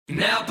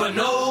Napa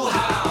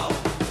know-how.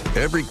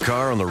 Every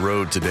car on the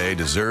road today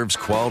deserves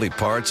quality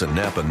parts and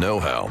Napa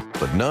know-how,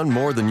 but none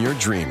more than your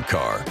dream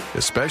car,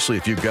 especially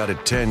if you got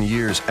it 10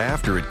 years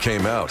after it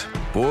came out.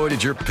 Boy,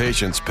 did your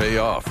patience pay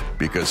off,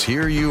 because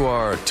here you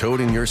are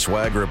toting your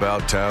swagger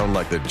about town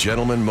like the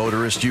gentleman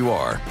motorist you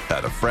are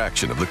at a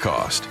fraction of the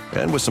cost.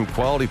 And with some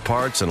quality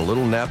parts and a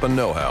little Napa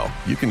know-how,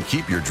 you can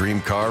keep your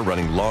dream car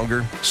running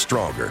longer,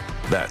 stronger.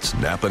 That's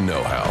Napa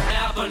know-how.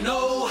 Napa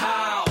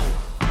know-how.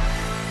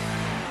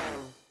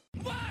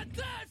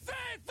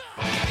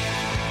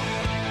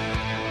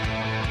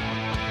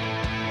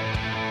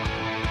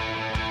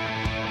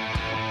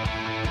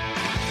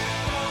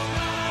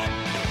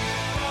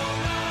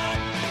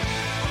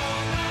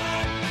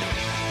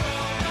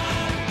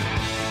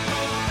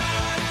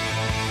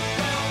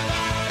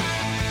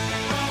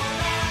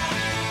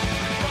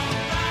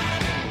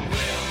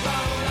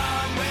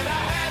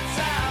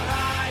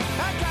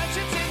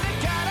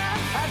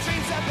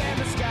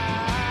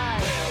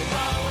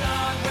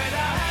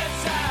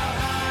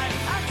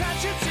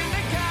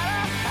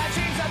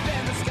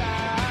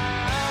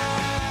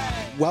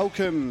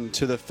 Welcome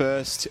to the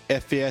first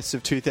FVS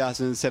of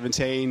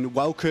 2017.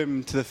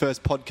 Welcome to the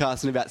first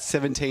podcast in about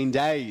 17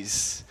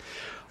 days.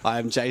 I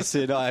am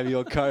Jason. I am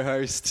your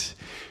co-host.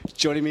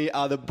 Joining me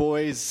are the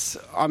boys.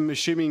 I'm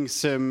assuming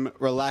some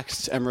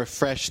relaxed and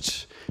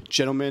refreshed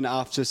gentlemen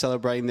after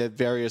celebrating their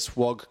various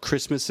WOG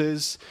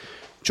Christmases.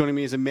 Joining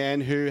me is a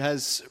man who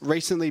has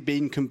recently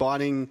been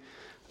combining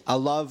a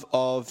love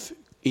of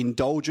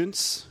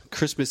indulgence,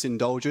 Christmas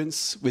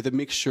indulgence, with a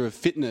mixture of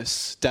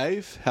fitness.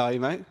 Dave, how are you,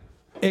 mate?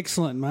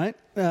 Excellent, mate.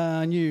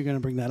 I knew you were going to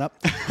bring that up.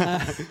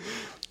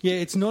 Yeah,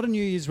 it's not a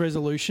New Year's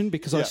resolution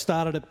because I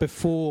started it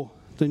before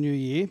the New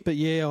Year. But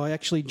yeah, I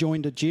actually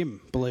joined a gym,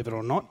 believe it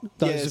or not.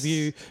 Those of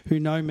you who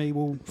know me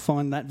will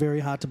find that very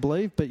hard to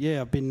believe. But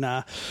yeah, I've been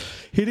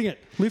hitting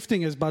it,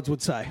 lifting, as Buds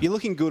would say. You're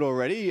looking good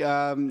already.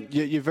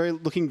 You're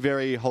looking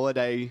very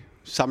holiday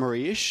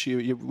summery-ish.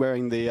 You're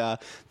wearing the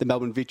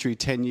Melbourne Victory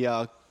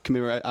 10-year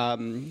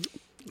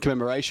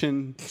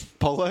commemoration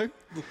polo.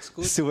 Looks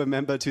good. Silver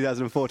member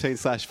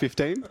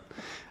 2014/15.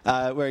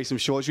 Wearing some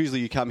shorts. Usually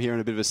you come here in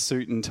a bit of a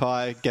suit and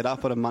tie, get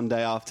up on a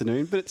Monday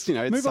afternoon, but it's,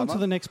 it's Move summer. on to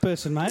the next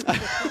person, mate.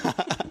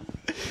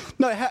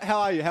 No,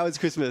 how are you? How is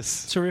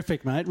Christmas?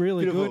 Terrific, mate.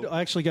 Really Beautiful. good.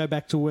 I actually go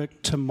back to work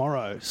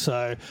tomorrow,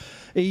 so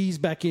ease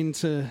back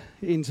into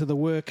the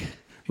work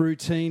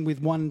routine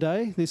with one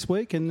day this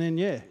week, and then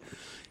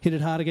hit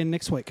it hard again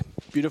next week.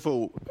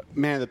 Beautiful.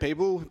 Man of the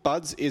people,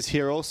 Buds is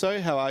here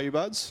also. How are you,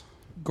 Buds?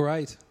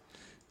 Great.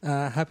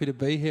 Happy to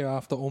be here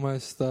after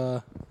almost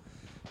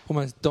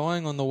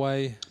dying on the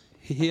way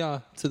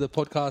here to the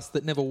podcast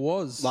that never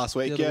was. Last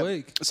week, the other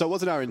week. So it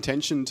wasn't our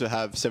intention to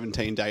have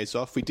 17 days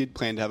off. We did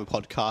plan to have a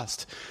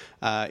podcast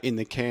in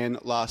the can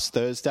last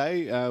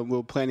Thursday. We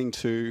were planning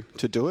to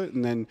do it,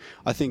 and then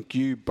I think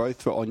you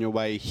both were on your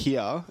way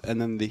here,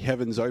 and then the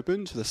heavens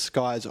opened, the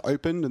skies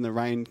opened, and the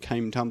rain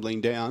came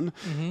tumbling down,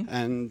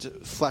 and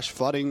flash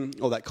flooding,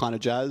 all that kind of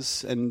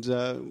jazz. And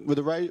were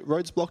the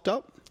roads blocked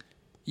up?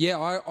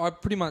 Yeah, I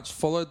pretty much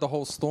followed the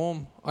whole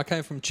storm. I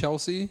came from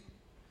Chelsea.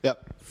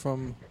 Yep.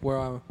 From where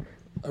I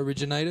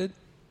originated,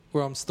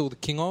 where I'm still the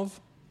king of.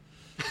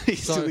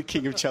 He's still the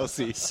king of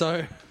Chelsea.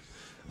 So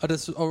I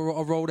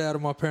rolled out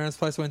of my parents'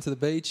 place, went to the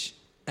beach,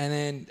 and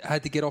then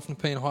had to get off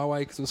Nepean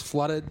Highway because it was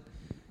flooded,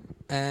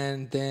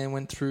 and then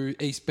went through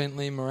East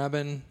Bentley,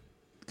 Moorabbin,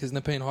 because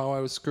Nepean Highway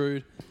was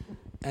screwed,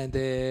 and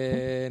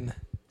then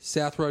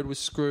South Road was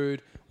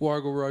screwed,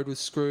 Warrigal Road was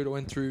screwed. I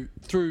went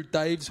through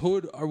Dave's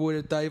hood. I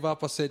worded Dave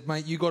up. I said,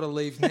 mate, you got to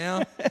leave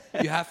now.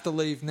 You have to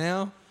leave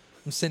now.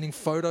 I'm sending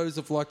photos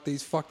of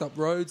these fucked up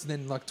roads,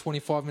 and then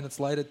 25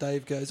 minutes later,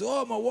 Dave goes,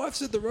 "Oh, my wife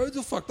said the roads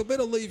are fucked. I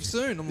better leave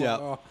soon." I'm like,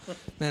 "Oh,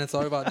 man, it's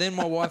over." Then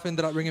my wife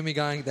ended up ringing me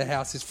going, "The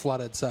house is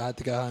flooded," so I had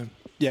to go home.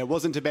 Yeah, it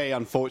wasn't to be,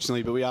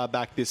 unfortunately, but we are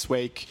back this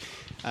week.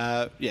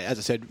 As I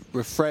said,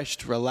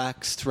 refreshed,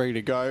 relaxed, ready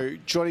to go.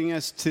 Joining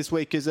us this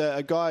week is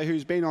a guy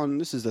who's been on,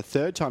 this is the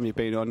third time you've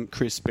been on,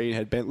 Chris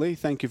Beanhead Bentley.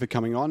 Thank you for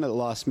coming on at the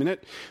last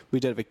minute. We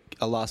did have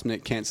a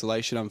last-minute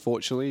cancellation,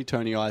 unfortunately.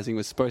 Tony Ising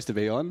was supposed to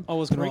be on. I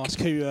was going to ask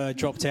who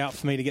dropped out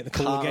for me to get the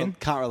call again.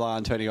 Can't rely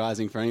on Tony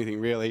Ising for anything,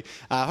 really.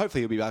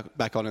 Hopefully he'll be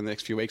back on in the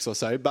next few weeks or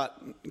so.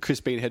 But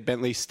Chris Beanhead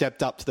Bentley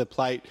stepped up to the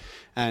plate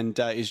and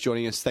is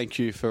joining us. Thank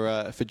you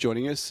for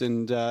joining us,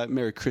 and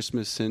Merry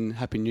Christmas and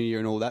Happy New Year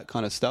and all that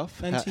kind of stuff.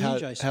 And to you,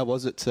 Jason. How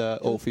was it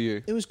all for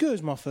you? It was good. It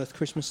was my first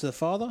Christmas to the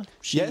father.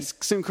 Yes,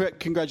 some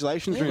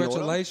congratulations.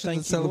 Congratulations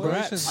and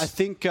celebrations. I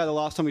think the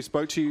last time we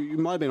spoke to you, you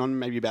might have been on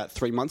maybe about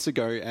 3 months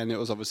ago, and it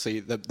was obviously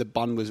the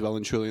bun was well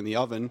and truly in the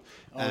oven,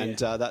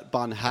 that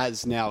bun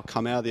has now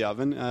come out of the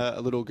oven.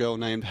 A little girl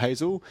named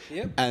Hazel.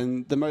 Yep.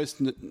 And the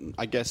most,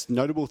 I guess,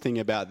 notable thing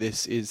about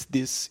this is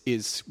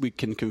we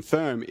can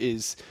confirm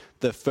is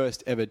the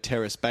first ever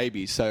terrace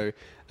baby. So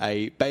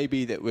a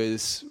baby that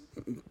was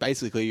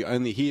basically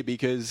only here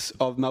because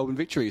of Melbourne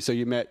Victory. So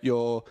you met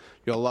your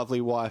lovely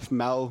wife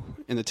Mel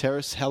in the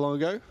terrace how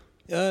long ago?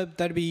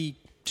 That'd be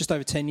just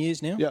over 10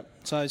 years now. Yep.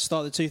 So it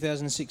started the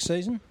 2006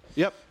 season.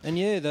 Yep. And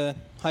the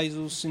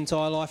Hazel's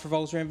entire life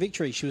revolves around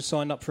victory. She was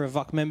signed up for a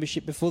VUC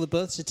membership before the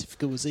birth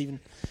certificate was even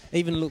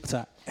looked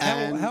at.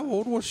 How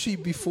old was she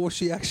before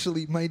she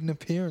actually made an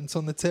appearance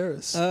on the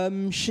terrace?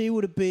 She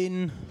would have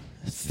been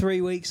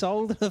 3 weeks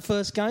old her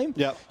first game.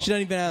 Yep. She'd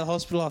only been out of the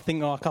hospital, I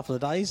think, a couple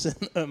of days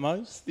at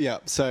most. Yeah.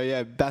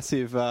 So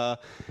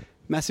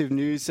massive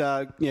news.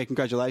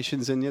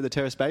 Congratulations, and the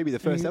Terrace baby, the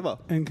first ever.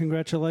 And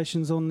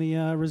congratulations on the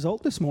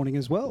result this morning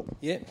as well.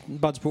 Yeah,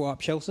 Bud's brought up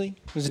Chelsea.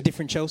 It was a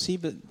different Chelsea,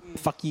 but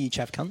fuck you,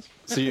 chav cunts.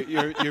 So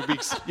you're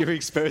a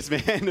big Spurs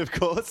man, of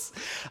course.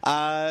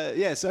 All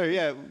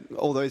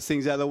those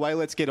things out of the way.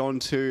 Let's get on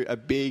to a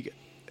big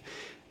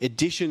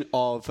edition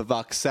of For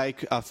Vuck's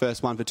Sake, our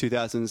first one for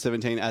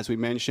 2017. As we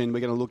mentioned, we're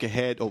going to look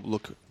ahead, or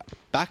look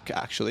back,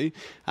 actually,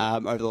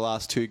 over the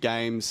last two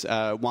games,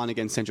 one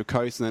against Central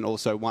Coast and then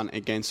also one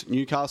against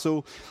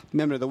Newcastle.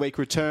 Member of the Week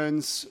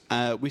returns.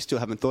 We still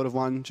haven't thought of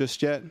one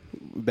just yet.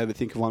 We better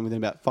think of one within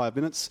about 5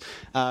 minutes.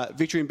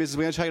 Victory in business.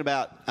 We're going to talk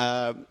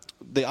about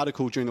the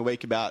article during the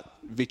week about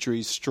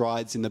Victory's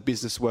strides in the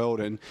business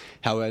world and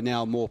how we're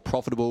now more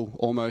profitable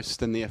almost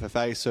than the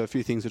FFA. So a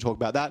few things to talk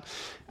about that.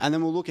 And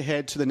then we'll look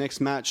ahead to the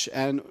next match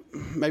and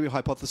maybe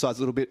hypothesise a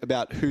little bit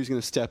about who's going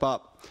to step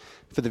up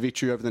for the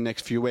Victory over the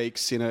next few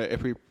weeks in a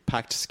pretty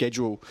packed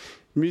schedule.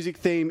 Music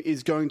theme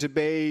is going to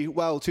be,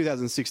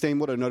 2016,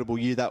 what a notable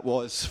year that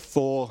was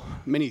for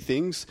many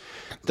things.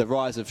 The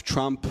rise of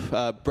Trump,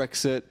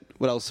 Brexit,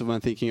 what else am I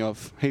thinking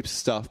of? Heaps of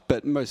stuff,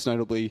 but most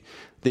notably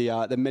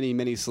the many,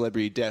 many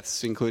celebrity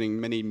deaths, including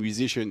many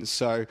musicians.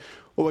 So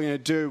what we're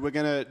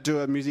going to do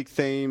a music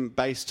theme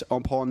based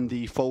upon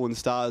the fallen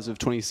stars of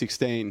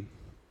 2016.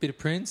 Bit of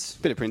Prince.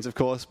 Bit of Prince, of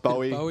course.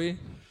 Bowie. Bowie.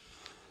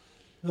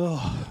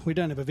 Oh, we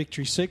don't have a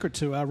victory secret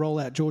to roll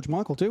out George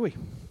Michael, do we?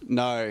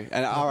 No,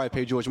 and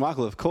R.I.P. George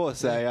Michael, of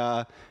course.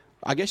 I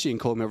guess you can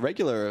call him a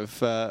regular of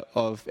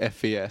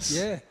FVS.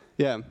 Yeah.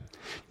 Yeah.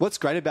 What's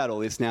great about all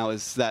this now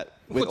is that...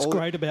 What's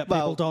great about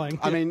people dying?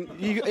 I mean,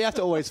 you have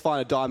to always find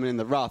a diamond in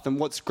the rough. And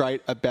what's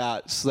great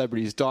about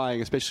celebrities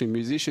dying, especially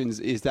musicians,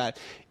 is that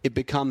it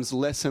becomes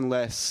less and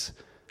less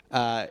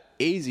it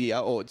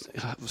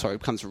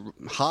becomes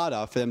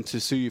harder for them to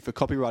sue you for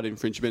copyright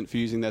infringement for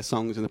using their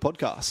songs in the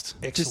podcast.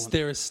 Excellent. Just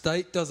their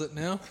estate does it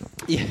now.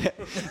 Yeah,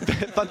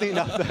 funny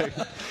enough though.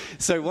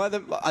 So one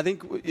of the, I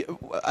think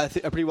a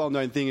pretty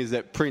well-known thing is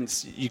that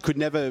Prince, you could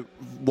never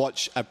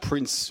watch a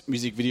Prince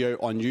music video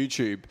on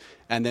YouTube,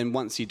 and then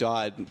once he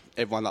died,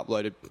 everyone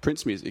uploaded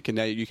Prince music, and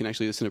now you can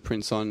actually listen to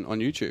Prince on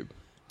YouTube.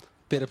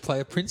 Better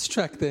play a Prince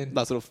track then.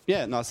 Nice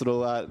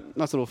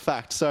little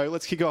fact. So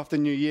let's kick off the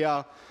new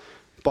year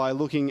by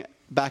looking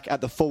back at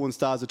the fallen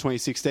stars of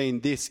 2016.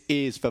 This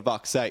is For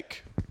Vuck's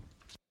Sake.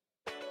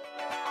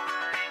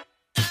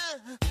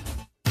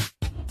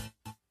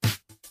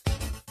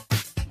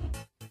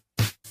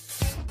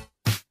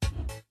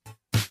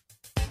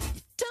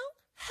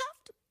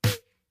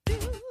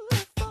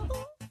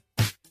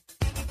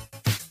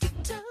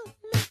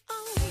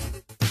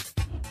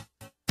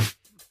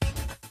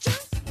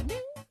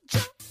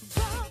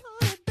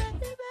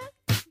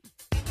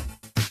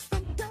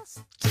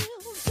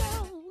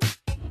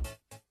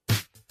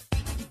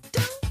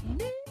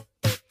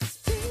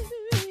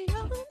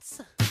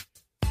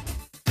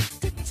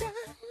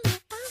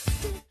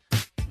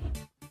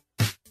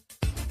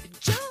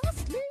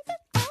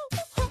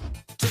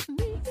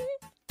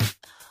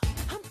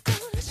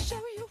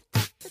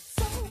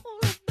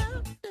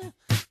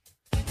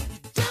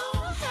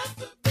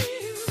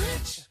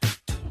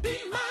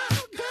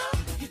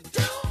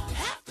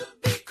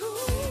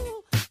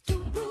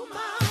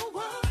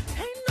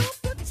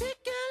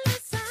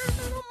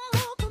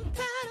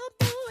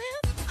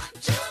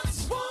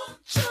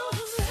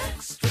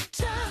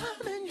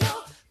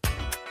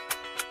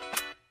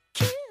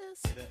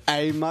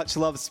 A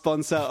much-loved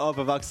sponsor of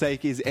For Vuck's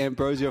Sake is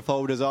Ambrosia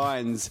Floral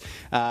Designs,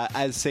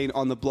 as seen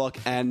on the block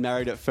and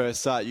Married at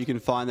First Sight. You can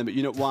find them at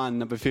Unit 1,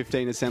 number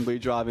 15 Assembly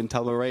Drive in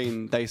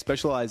Tullamarine. They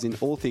specialise in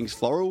all things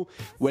floral,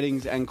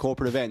 weddings and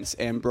corporate events.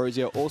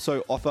 Ambrosia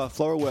also offer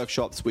floral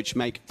workshops which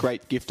make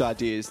great gift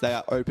ideas. They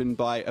are open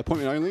by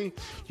appointment only.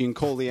 You can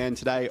call Leanne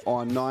today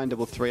on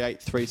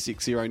 9338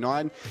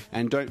 3609,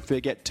 and don't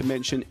forget to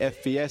mention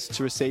FVS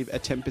to receive a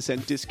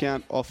 10%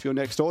 discount off your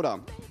next order.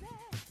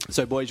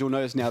 So, boys, you'll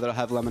notice now that I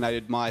have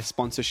laminated my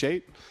sponsor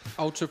sheet.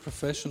 Ultra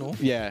professional.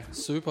 Yeah.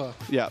 Super.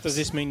 Yeah. Does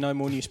this mean no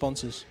more new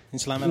sponsors?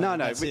 It's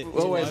laminated. No,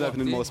 we're always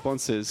opening more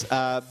sponsors.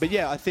 But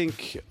yeah, I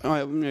think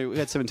we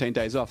had 17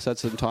 days off, so I had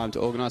some time to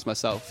organise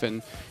myself.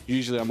 And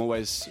usually I'm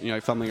always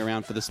fumbling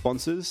around for the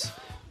sponsors.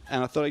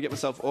 And I thought I'd get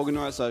myself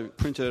organised. I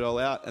printed it all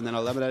out and then I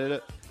laminated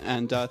it.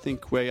 And I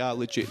think we are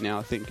legit now.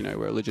 I think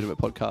we're a legitimate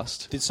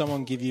podcast. Did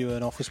someone give you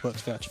an Officeworks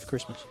voucher for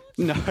Christmas?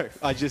 No,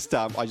 I just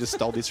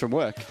stole this from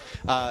work.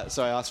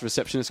 So I asked the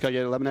receptionist, "Can I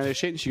get a laminated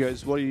sheet?" And she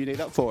goes, "What do you need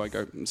that for?" I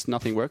go, "It's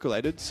nothing work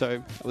related."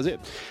 So that was it.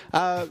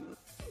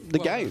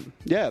 Game.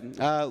 Yeah.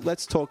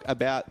 Let's talk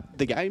about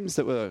the games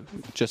that were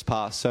just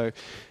passed. So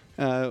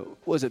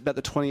was it about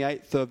the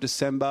 28th of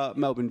December?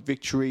 Melbourne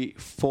victory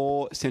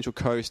 4, Central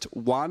Coast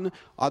 1.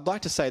 I'd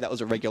like to say that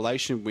was a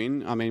regulation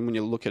win. I mean, when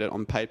you look at it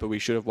on paper, we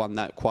should have won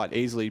that quite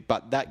easily,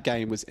 but that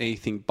game was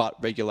anything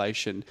but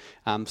regulation.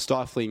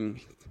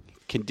 Stifling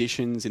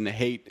conditions in the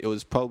heat. It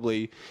was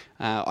probably,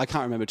 I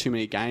can't remember too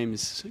many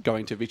games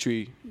going to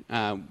victory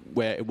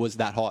where it was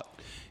that hot.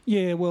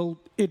 Yeah, well,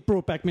 it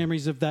brought back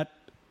memories of that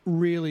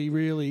really,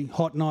 really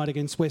hot night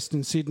against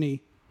Western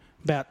Sydney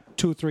about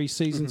 2 or 3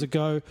 seasons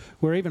ago,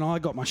 where even I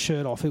got my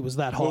shirt off. It was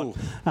that hot.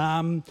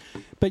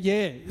 But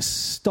yeah,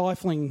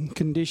 stifling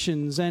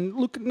conditions. And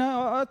look,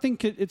 no, I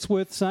think it's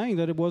worth saying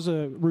that it was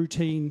a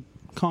routine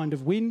kind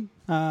of win.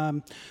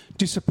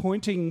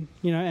 Disappointing,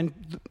 and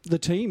the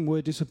team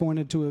were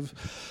disappointed to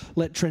have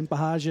let Trent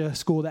Bahagia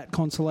score that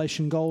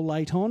consolation goal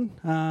late on.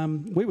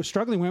 We were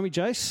struggling, weren't we,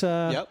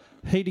 Jace? Yep.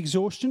 Heat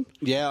exhaustion.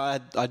 Yeah,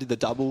 I did the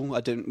double.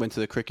 I went to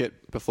the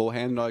cricket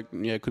beforehand. I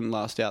couldn't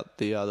last out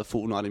the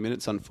full 90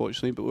 minutes,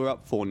 unfortunately. But we were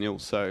up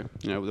 4-0, so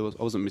I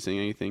wasn't missing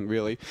anything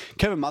really.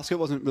 Kevin Muscat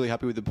wasn't really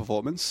happy with the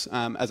performance.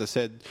 As I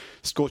said,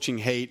 scorching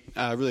heat,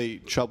 really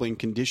troubling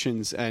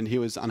conditions, and he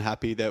was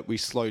unhappy that we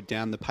slowed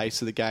down the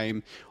pace of the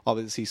game.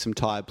 Obviously, some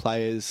tired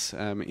players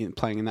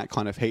playing in that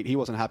kind of heat. He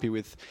wasn't happy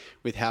with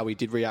how we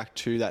did react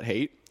to that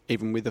heat,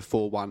 even with a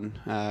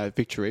 4-1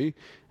 victory.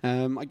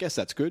 I guess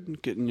that's good.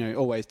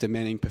 Always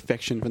demanding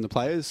perfection from the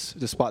players,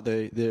 despite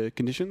the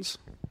conditions.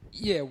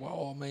 Yeah,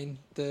 well, I mean,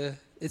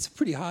 it's a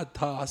pretty hard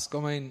task.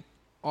 I mean,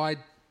 I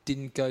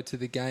didn't go to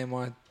the game.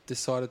 I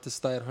decided to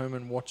stay at home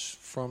and watch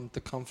from the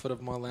comfort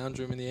of my lounge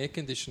room in the air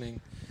conditioning.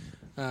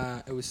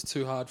 It was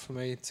too hard for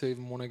me to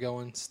even want to go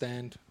and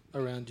stand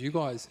around you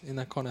guys in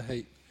that kind of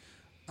heat.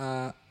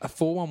 A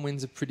 4-1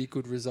 win's a pretty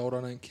good result.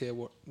 I don't care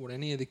what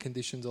any of the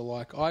conditions are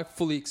like. I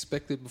fully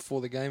expected before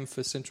the game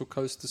for Central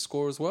Coast to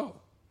score as well.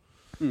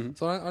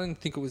 So I didn't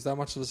think it was that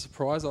much of a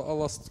surprise. I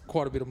lost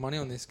quite a bit of money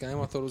on this game.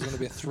 I thought it was going to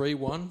be a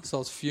 3-1, so I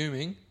was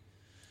fuming.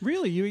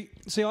 Really?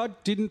 I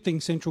didn't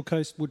think Central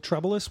Coast would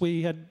trouble us.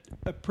 We had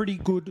a pretty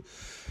good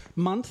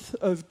month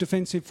of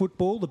defensive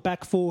football. The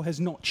back four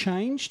has not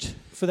changed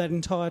for that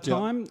entire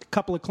time. A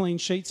couple of clean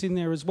sheets in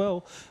there as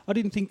well. I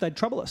didn't think they'd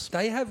trouble us.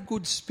 They have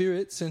good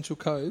spirit, Central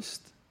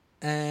Coast,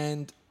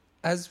 and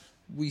as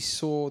we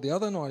saw the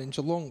other night in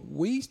Geelong,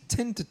 we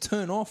tend to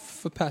turn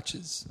off for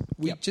patches.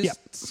 We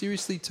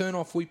seriously turn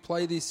off. We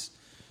play this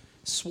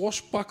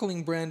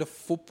swashbuckling brand of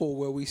football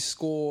where we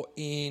score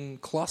in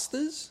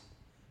clusters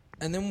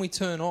and then we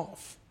turn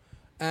off.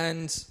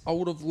 And I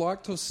would have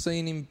liked to have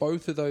seen in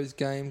both of those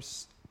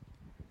games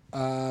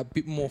a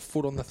bit more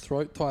foot on the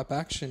throat type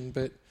action,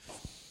 but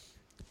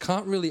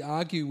can't really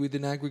argue with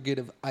an aggregate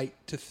of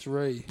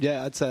 8-3.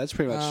 Yeah, I'd say that's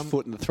pretty much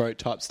foot in the throat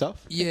type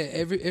stuff. Yeah,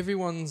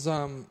 everyone's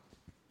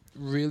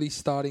really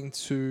starting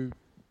to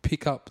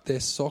pick up their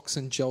socks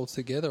and gel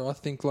together. I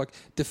think,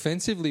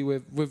 defensively,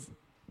 we've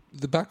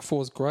the back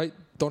four's great.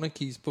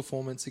 Donachie's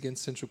performance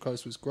against Central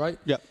Coast was great.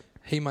 Yep.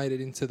 He made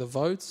it into the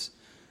votes.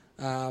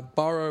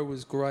 Burrow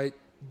was great.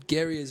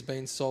 Gary has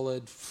been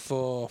solid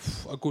for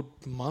a good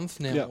month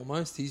now,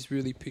 almost. He's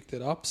really picked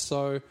it up.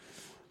 So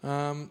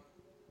the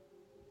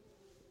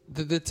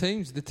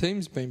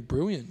team's been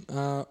brilliant.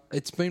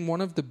 It's been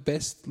one of the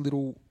best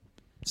little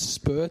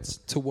spurts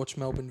to watch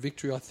Melbourne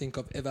victory I think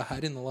I've ever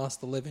had in the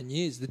last 11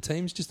 years. The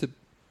team's just a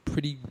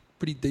pretty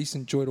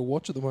decent joy to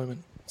watch at the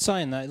moment.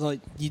 Saying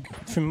that,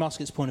 from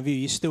Muscat's point of view,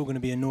 you're still going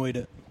to be annoyed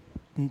at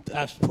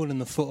us pulling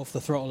the foot off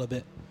the throttle a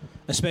bit,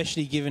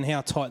 especially given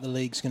how tight the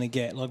league's going to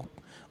get.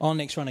 Our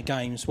next run of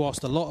games,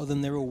 whilst a lot of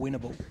them they're all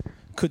winnable,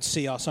 could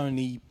see us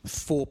only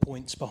 4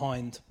 points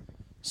behind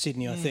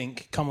Sydney, I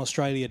think, come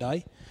Australia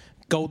Day.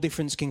 Goal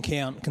difference can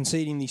count.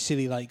 Conceding these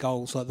silly late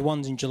goals, like the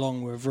ones in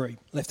Geelong, were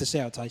left a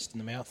sour taste in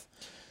the mouth.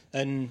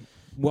 And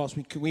whilst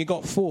we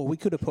got 4, we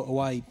could have put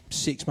away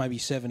 6, maybe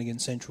 7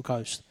 against Central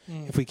Coast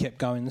if we kept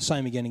going. The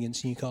same again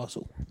against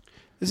Newcastle.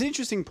 It's an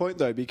interesting point,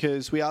 though,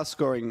 because we are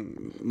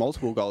scoring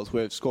multiple goals.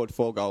 We've scored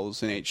 4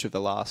 goals in each of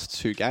the last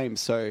 2 games.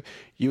 So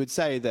you would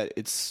say that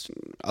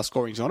our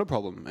scoring's not a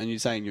problem. And you're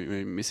saying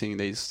you're missing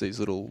these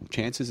little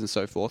chances and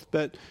so forth.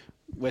 But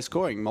we're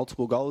scoring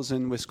multiple goals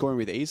and we're scoring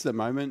with ease at the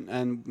moment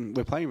and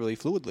we're playing really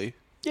fluidly.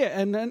 Yeah,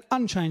 and an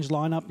unchanged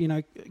lineup.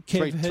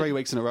 Kev 3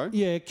 weeks in a row.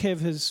 Yeah, Kev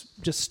has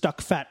just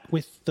stuck fat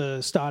with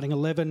the starting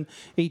 11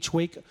 each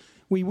week.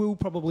 We will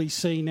probably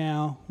see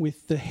now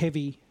with the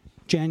heavy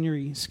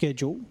January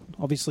schedule.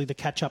 Obviously, the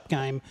catch-up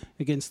game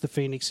against the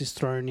Phoenix is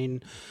thrown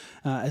in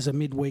as a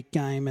midweek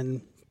game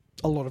and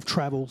a lot of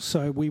travel.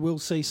 So we will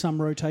see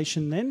some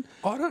rotation then.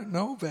 I don't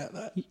know about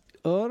that.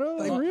 Oh,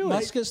 no, really?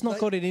 Muscat's not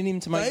got it in him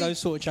to make those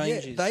sort of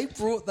changes. Yeah, they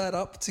brought that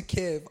up to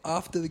Kev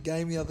after the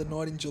game the other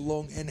night in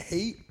Geelong, and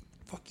he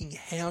fucking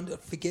hounded,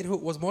 forget who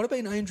it was, might have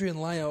been Adrian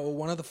Leia or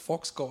one of the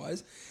Fox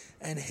guys,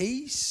 and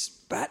he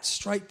spat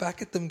straight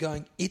back at them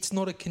going, it's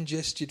not a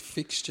congested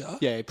fixture.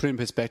 Yeah, put it in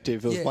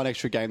perspective. It was one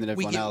extra game than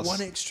everyone else. We get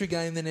one extra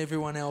game than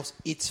everyone else.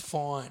 It's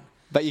fine.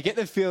 But you get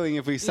the feeling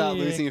if we start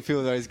losing a few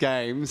of those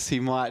games, he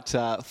might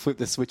flip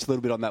the switch a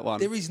little bit on that one.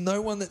 There is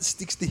no one that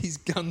sticks to his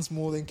guns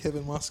more than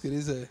Kevin Muscat,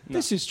 is there? No.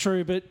 This is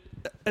true, but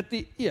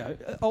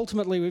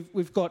ultimately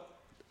we've got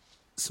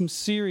some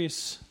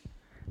serious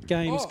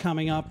games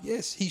coming up.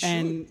 Yes, he should.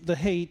 And the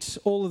heat,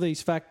 all of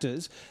these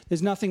factors.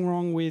 There's nothing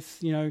wrong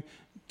with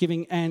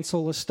giving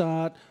Ansel a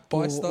start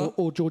or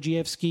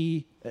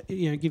Georgievski,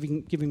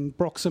 giving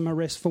Broxham a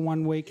rest for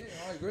 1 week. Yeah,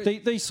 I agree.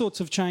 These sorts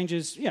of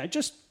changes,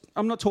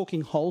 I'm not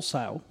talking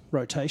wholesale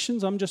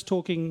rotations. I'm just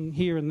talking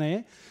here and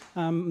there.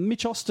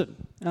 Mitch Austin,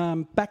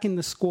 back in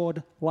the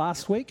squad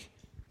last week,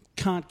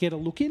 can't get a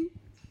look in.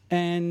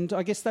 And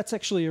I guess that's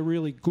actually a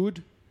really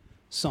good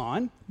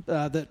sign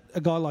that a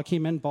guy like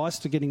him and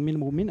Beist are getting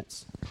minimal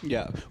minutes.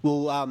 Yeah,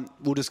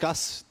 we'll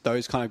discuss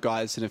those kind of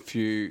guys in a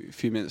few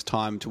minutes'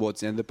 time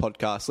towards the end of the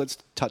podcast. Let's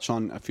touch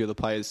on a few of the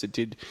players that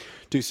did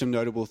do some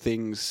notable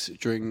things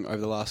over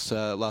the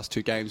last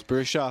two games.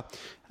 Berisha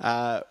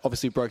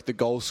obviously broke the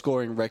goal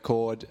scoring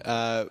record.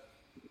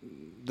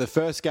 The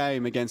first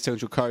game against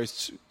Central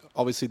Coast,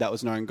 obviously that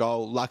was an own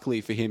goal.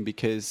 Luckily for him,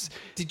 because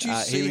did you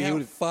see how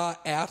far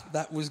out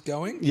that was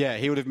going? Yeah,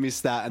 he would have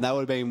missed that, and that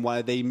would have been one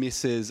of the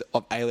misses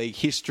of A-League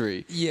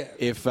history. Yeah,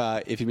 if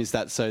he missed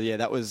that. So yeah,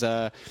 that was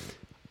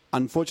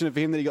unfortunate for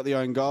him that he got the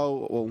own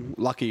goal. Well,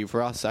 lucky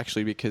for us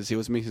actually, because he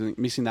was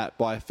missing that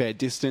by a fair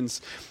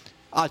distance.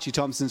 Archie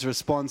Thompson's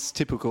response,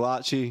 typical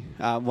Archie,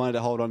 wanted to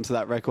hold on to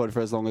that record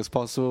for as long as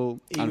possible.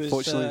 He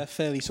Unfortunately, was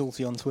fairly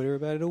salty on Twitter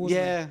about it all. Wasn't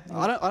he?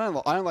 I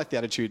don't like the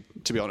attitude,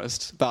 to be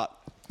honest, but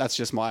that's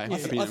just my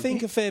opinion. I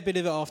think a fair bit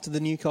of it after the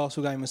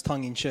Newcastle game was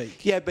tongue in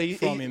cheek. Yeah, but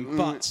him,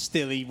 but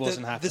still he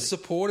wasn't happy. The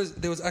supporters,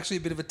 there was actually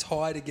a bit of a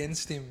tide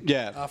against him.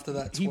 Yeah. After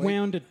that, he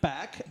wound it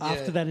back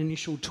after that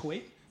initial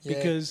tweet. Yeah.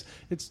 Because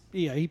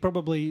he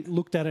probably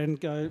looked at it and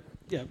go,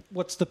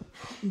 what's the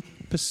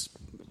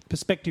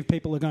perspective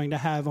people are going to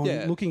have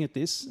on looking at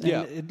this?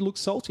 And it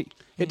looks salty.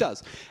 It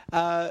does.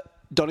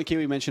 Donachie,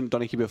 we mentioned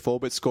Donachie before,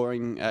 but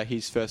scoring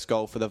his first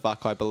goal for the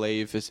VUC, I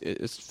believe,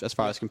 as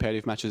far as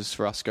competitive matches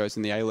for us goes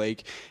in the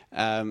A-League.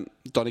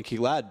 Donachie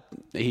lad,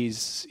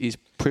 he's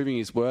proving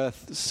his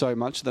worth so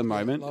much at the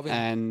moment,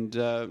 and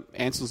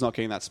Ansel's not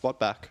getting that spot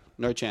back.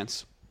 No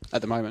chance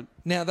at the moment.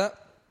 Now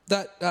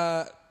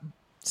that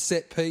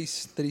set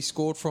piece that he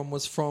scored from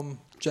was from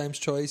James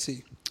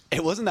Choisi.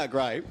 It wasn't that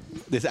great,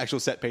 this actual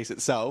set piece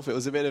itself. It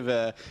was a bit of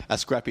a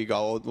scrappy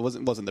goal. It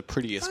wasn't the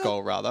prettiest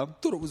goal, rather. I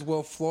thought it was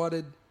well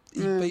flighted. He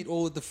beat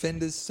all the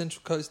defenders.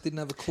 Central Coast didn't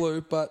have a clue,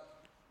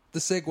 but the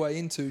segue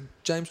into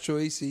James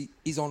Choisi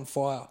is on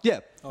fire.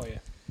 Yeah. Oh, yeah.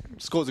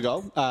 Scores a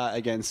goal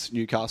against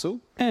Newcastle.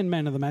 And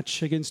man of the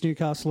match against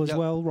Newcastle as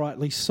well,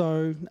 rightly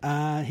so.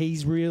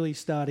 He's really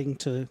starting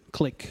to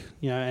click,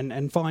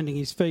 and finding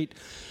his feet.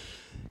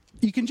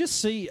 You can just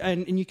see,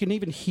 and you can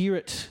even hear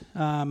it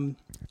on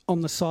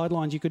the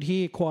sidelines. You could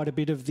hear quite a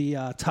bit of the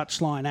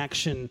touchline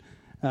action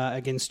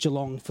against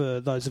Geelong for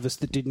those of us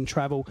that didn't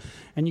travel.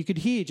 And you could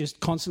hear just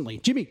constantly,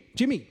 Jimmy,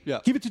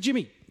 give it to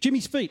Jimmy,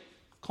 Jimmy's feet,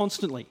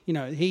 constantly.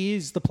 He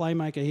is the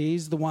playmaker. He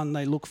is the one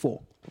they look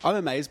for. I'm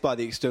amazed by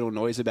the external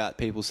noise about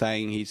people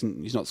saying he's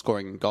not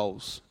scoring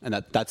goals, and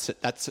that's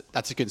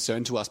a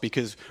concern to us,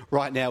 because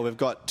right now we've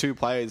got two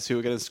players who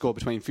are going to score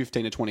between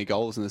 15 to 20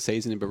 goals in the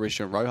season in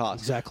Berisha and Rojas.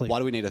 Exactly. Why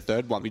do we need a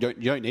third one? You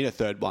don't need a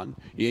third one.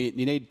 You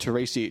need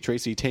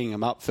Teresi teeing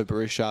him up for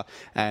Berisha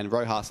and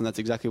Rojas, and that's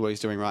exactly what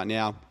he's doing right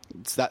now.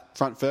 It's that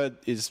front third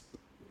is,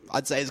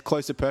 I'd say, as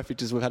close to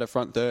perfect as we've had a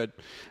front third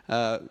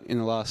in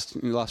the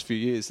last few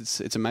years.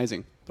 It's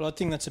amazing. But I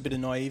think that's a bit of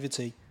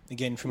naivety.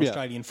 Again, from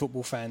Australian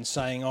football fans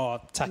saying,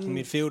 attacking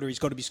midfielder, he's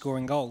got to be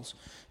scoring goals.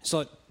 It's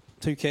like,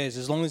 who cares?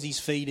 As long as he's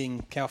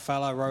feeding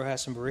Calfala,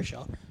 Rojas and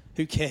Berisha,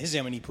 who cares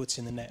how many he puts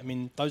in the net? I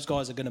mean, those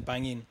guys are going to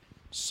bang in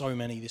so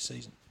many this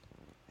season.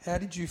 How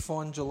did you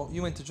find Geelong?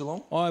 You went to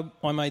Geelong?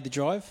 I made the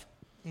drive.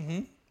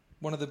 Mm-hmm.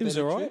 One of the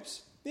better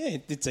trips? Right. Yeah,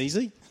 it's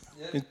easy.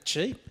 Yeah. It's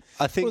cheap.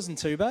 I think it wasn't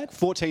too bad.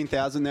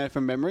 14,000 there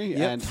from memory,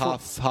 and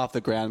half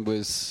the ground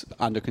was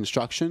under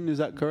construction. Is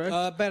that correct?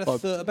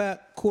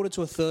 About quarter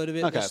to a third of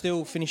it. Okay. They're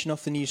still finishing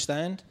off the new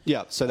stand.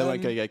 Yeah, so they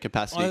won't get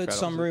capacity. I heard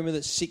some rumour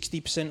that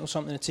 60% or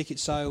something of ticket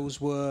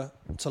sales were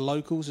to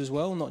locals as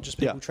well, not just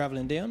people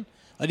travelling down.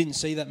 I didn't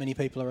see that many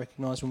people I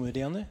recognised when we were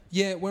down there.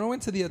 Yeah, when I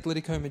went to the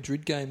Atletico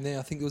Madrid game there,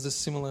 I think there was a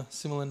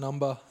similar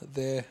number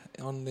there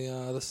on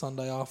the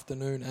Sunday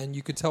afternoon, and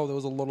you could tell there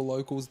was a lot of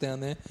locals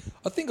down there.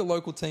 I think a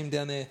local team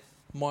down there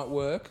might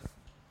work,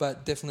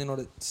 but definitely not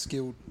at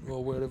Skilled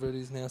or wherever it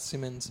is now,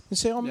 Simmons. You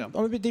see, I'm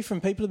a bit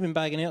different. People have been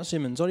bagging out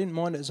Simmons. I didn't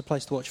mind it as a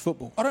place to watch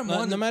football. I don't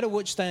mind. No matter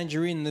which stand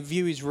you're in, the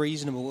view is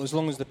reasonable as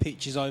long as the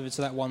pitch is over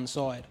to that one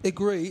side.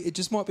 Agree. It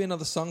just might be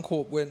another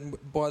Suncorp when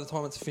by the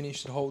time it's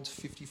finished it holds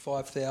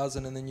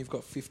 55,000 and then you've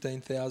got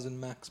 15,000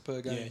 max per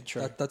game. Yeah,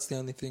 true. That's the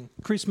only thing.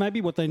 Chris,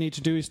 maybe what they need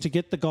to do is to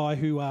get the guy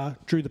who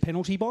drew the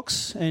penalty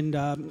box and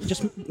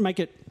just make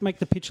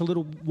the pitch a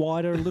little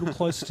wider, a little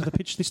closer to the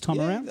pitch this time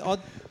around.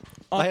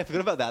 I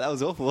forgot about that. That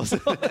was awful,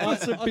 wasn't it? I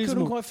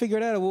couldn't quite figure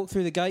it out. I walked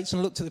through the gates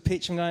and looked at the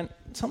pitch and going,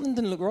 something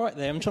didn't look right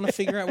there. I'm trying to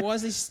figure out why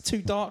is these two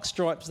dark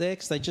stripes there,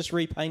 because they just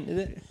repainted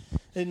it.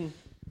 And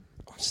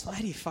I'm just like,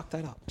 how do you fuck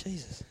that up?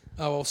 Jesus.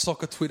 Oh, well,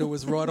 soccer Twitter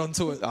was right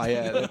onto it. Oh,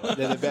 yeah,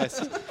 they're the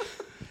best.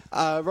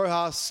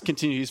 Rojas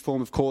continued his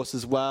form, of course,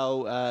 as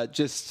well.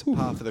 Just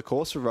par for the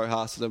course for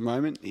Rojas at the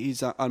moment.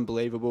 He's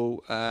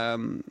unbelievable.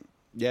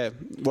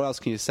 What else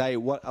can you say?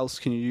 What else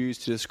can you use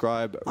to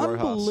describe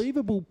Rojas?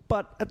 Unbelievable,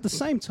 but at the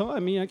same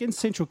time, against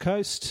Central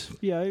Coast,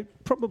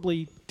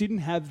 probably didn't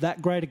have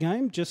that great a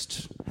game.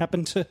 Just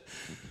happened to,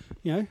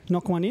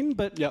 knock one in.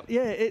 But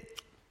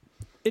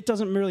it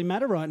doesn't really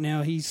matter right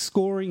now. He's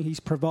scoring. He's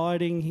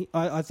providing.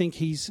 I think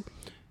he's,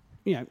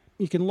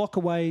 you can lock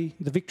away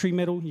the victory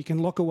medal. You can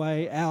lock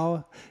away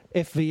our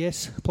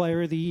FVS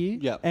Player of the Year.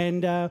 Yep.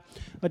 And I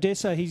dare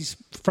say he's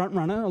front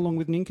runner along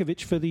with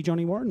Ninkovic for the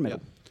Johnny Warren medal.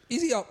 Yep.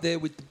 Is he up there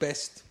with the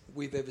best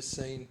we've ever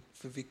seen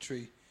for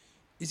victory?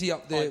 Is he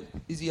up there?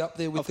 Is he up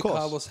there with the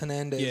Carlos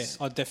Hernandez?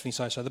 Yeah, I'd definitely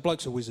say so. The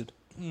bloke's a wizard.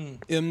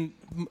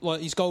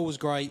 His goal was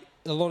great.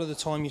 A lot of the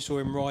time you saw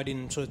him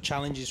riding sort of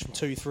challenges from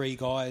 2-3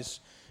 guys,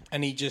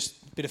 and he just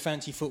bit of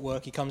fancy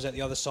footwork. He comes out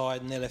the other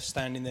side, and they're left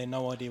standing there,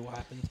 no idea what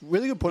happened.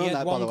 Really good point on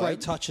that, by the way. He had one great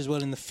touch as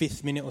well in the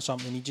 5th minute or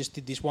something. He just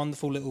did this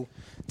wonderful little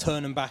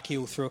turn and back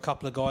heel through a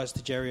couple of guys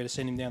to Jerry to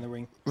send him down the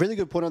ring. Really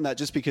good point on that,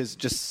 just because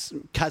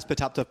Kaz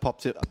Patapta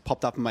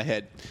popped up in my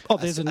head. Oh,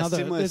 there's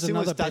another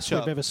best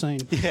we've ever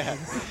seen. Yeah,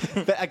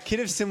 but a kid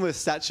of similar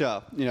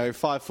stature, 5'6",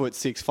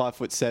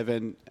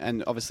 5'7",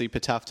 and obviously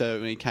Patapta,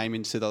 when he came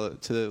into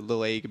the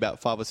league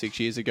about 5 or 6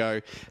 years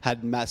ago,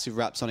 had massive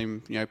raps on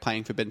him,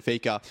 playing for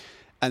Benfica.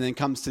 And then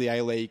comes to the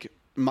A-League,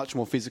 much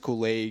more physical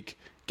league,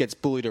 gets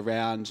bullied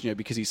around,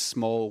 because he's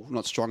small,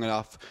 not strong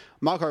enough.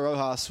 Marco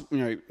Rojas,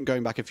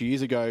 going back a few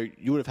years ago,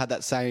 you would have had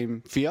that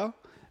same fear,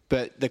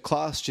 but the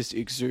class just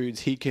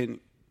exudes. He can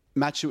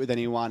match it with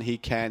anyone. He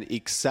can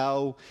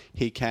excel.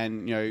 He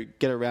can,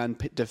 get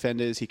around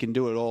defenders. He can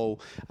do it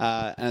all.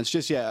 And it's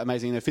just,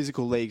 amazing in a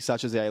physical league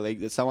such as the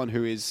A-League that someone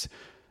who is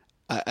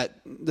at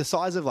the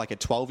size of like a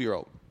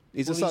 12-year-old.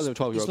 He's the size of a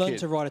 12-year-old kid. He's learned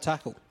to ride a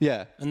tackle.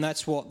 Yeah. And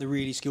that's what the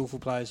really skillful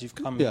players who've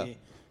come here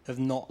have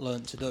not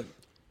learned to do.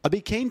 I'd be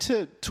keen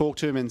to talk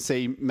to him and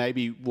see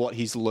maybe what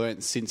he's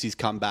learnt since he's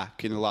come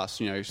back in the last,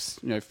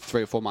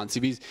 3 or 4 months.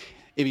 If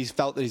he's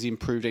felt that he's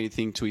improved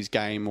anything to his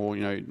game, or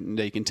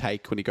that he can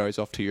take when he goes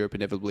off to Europe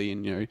inevitably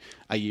in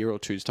a year or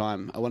two's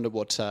time. I wonder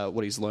what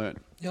he's learnt.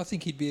 Yeah, I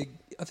think he'd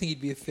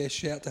be a fair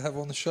shout to have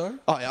on the show.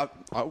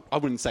 Oh, I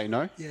wouldn't say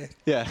no.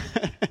 Yeah.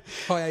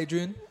 Hi,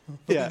 Adrian.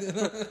 Yeah.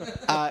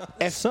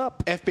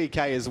 FBK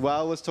as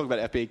well. Let's talk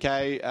about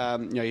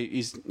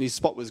FBK. His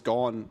spot was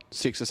gone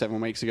 6 or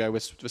 7 weeks ago.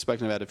 We've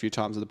spoken about it a few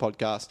times on the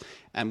podcast,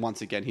 and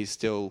once again, he's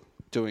still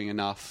doing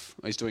enough.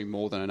 He's doing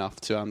more than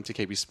enough to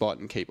keep his spot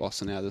and keep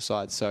Austin out of the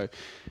side. So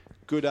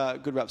good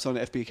raps on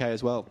FBK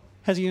as well.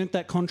 Has he earned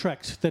that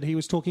contract that he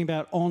was talking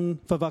about on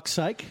For Fuck's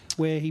Sake,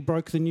 where he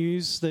broke the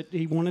news that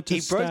he wanted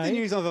to stay? He broke the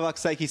news on For Fuck's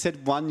Sake. He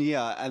said 1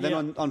 year. And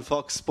then on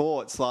Fox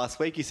Sports last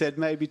week, he said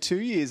maybe 2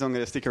 years I'm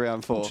going to stick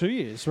around for. 2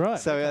 years, right.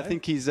 So okay. I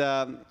think he's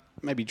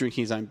maybe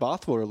drinking his own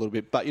bathwater a little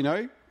bit. But,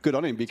 good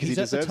on him because he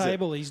deserves it. He's at the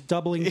table. He's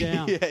doubling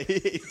down. Yeah,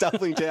 he's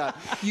doubling down.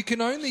 You can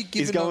only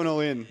give he's going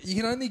all in. You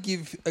can only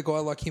give a guy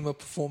like him a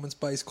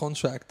performance-based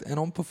contract. And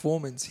on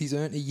performance, he's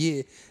earned a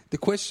year. The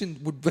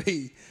question would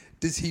be,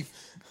 does he...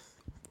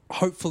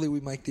 Hopefully we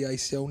make the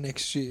ACL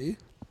next year.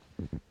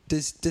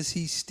 Does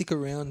he stick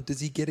around? Does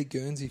he get a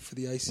Guernsey for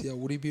the ACL?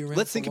 Would he be around?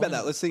 Let's think about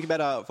that. Let's think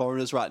about our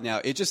foreigners right now.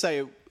 Just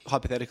say,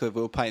 hypothetically, if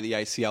we were playing the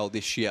ACL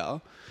this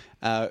year,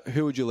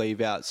 who would you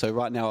leave out? So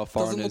right now our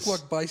foreigners... Doesn't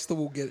look like Beister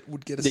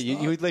would get a start.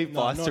 You would leave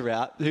Beister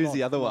out. Who's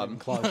the other one?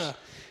 Close.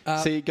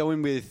 So you're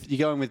going with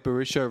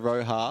Barisha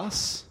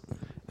Rojas.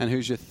 And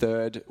who's your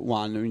third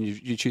one? I mean,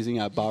 you're choosing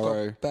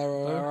Barrow.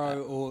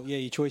 Barrow, or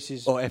your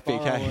choices or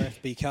FBK. Barrow or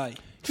FBK.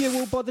 Yeah,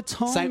 well, by the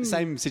time...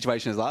 Same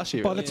situation as last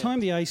year. By the time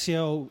the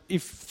ACL,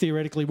 if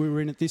theoretically we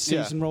were in it this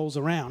season, rolls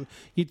around,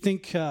 you'd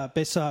think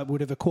Bessart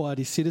would have acquired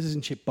his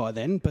citizenship by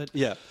then. But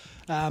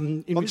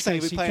I'm just saying,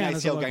 if we play an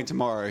ACL game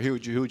tomorrow, who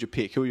would you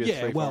pick? Who are your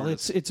three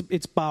foreigners?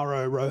 it's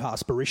Barrow,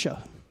 Rojas,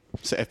 Barisha.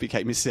 So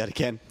FBK misses out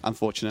again.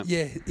 Unfortunate.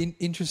 Yeah,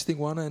 interesting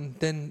one. And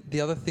then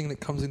the other thing that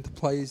comes into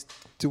play is,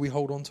 do we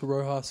hold on to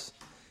Rojas?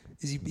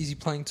 Is he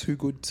playing too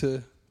good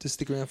to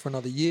stick around for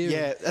another year?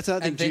 Yeah, that's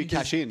another thing. Do you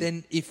cash in?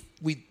 Then if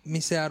we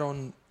miss out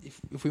on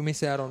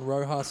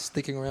Rojas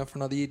sticking around for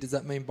another year, does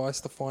that mean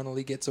Beister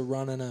finally gets a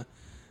run and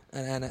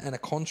a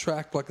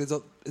contract? Like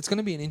it's going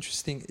to be an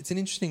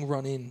interesting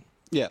run in.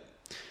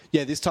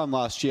 Yeah, this time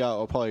last year,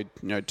 or probably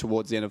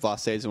towards the end of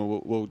last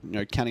season,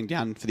 we're counting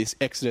down for this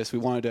exodus. We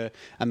wanted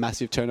a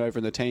massive turnover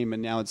in the team,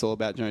 and now it's all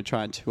about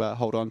trying to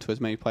hold on to as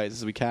many players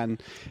as we can,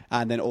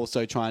 and then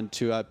also trying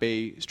to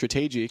be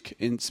strategic,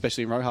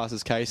 especially in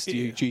Rojas's case. Do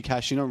you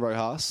cash in on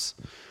Rojas,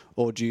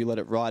 or do you let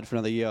it ride for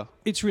another year?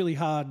 It's really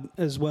hard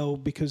as well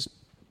because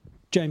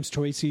James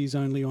Troisi is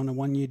only on a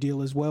 1 year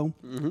deal as well.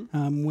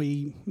 Mm-hmm.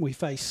 We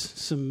face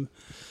some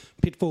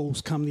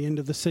pitfalls come the end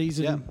of the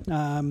season.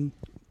 Yeah.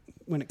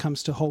 When it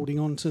comes to holding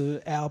on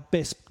to our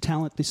best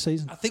talent this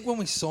season. I think when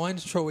we signed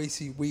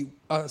Troisi,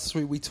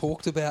 we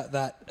talked about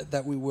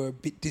that we were a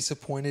bit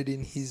disappointed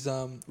in his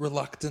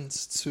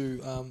reluctance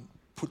to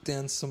put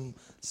down something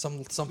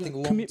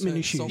long Commitment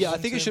issues. Yeah, I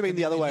think it should have been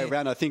the other way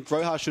around. I think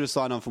Rojas should have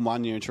signed on for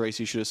 1 year and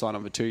Teresi should have signed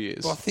on for 2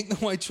 years. Well, I think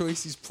the way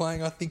Choice is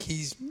playing, I think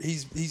he's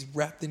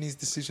wrapped in his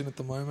decision at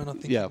the moment. I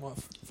think he might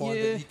find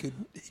that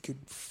he could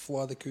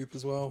fly the coop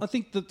as well. I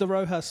think that the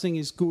Rojas thing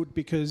is good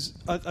because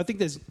I think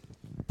there's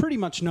pretty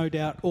much no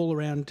doubt all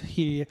around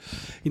here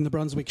in the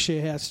Brunswick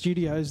Sharehouse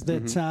studios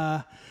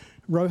that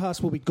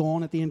Rojas will be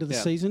gone at the end of the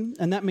season,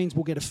 and that means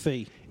we'll get a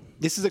fee.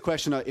 This is a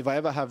question, if I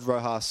ever have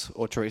Rojas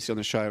or Teresi on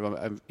the show,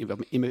 if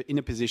I'm in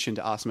a position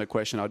to ask them a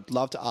question, I'd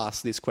love to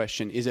ask this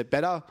question. Is it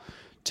better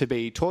to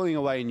be toiling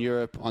away in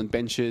Europe on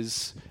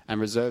benches and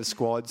reserve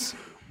squads,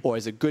 or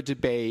is it good to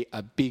be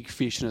a big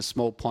fish in a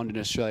small pond in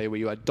Australia where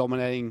you are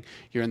dominating,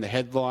 you're in the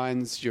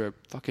headlines, you're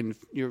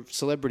a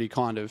celebrity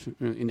kind of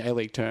in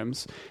A-League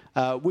terms?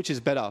 Which is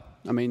better?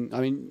 I mean,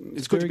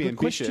 it's good to be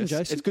ambitious. Question,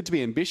 Jason. It's good to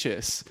be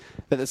ambitious,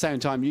 but at the same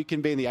time, you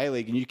can be in the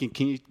A-League and you can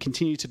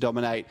continue to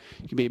dominate.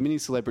 You can be a mini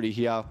celebrity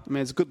here. I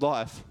mean, it's a good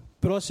life.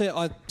 But I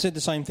said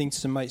the same thing to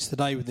some mates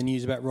today with the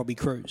news about Robbie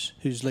Cruz,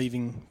 who's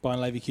leaving Bayern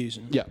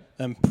Leverkusen. Yeah.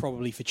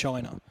 Probably for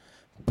China.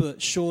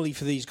 But surely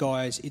for these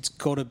guys, it's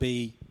got to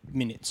be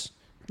minutes.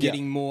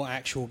 Getting more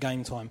actual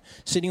game time.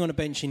 Sitting on a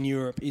bench in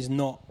Europe is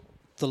not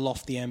the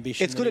lofty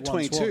ambition. It's good at it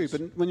once 22, was.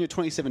 but when you're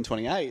 27,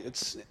 28,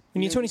 it's...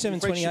 When you're 27,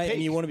 you've reached your 28 and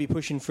peak. you want to be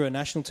pushing for a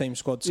national team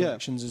squad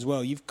selections as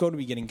well, you've got to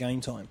be getting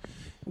game time.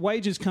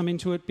 Wages come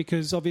into it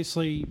because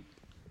obviously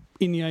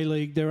in the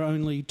A-League there are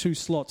only 2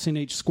 slots in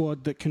each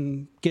squad that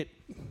can get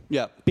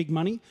big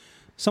money.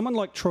 Someone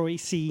like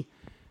Troisi,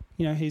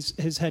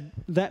 has had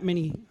that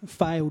many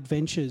failed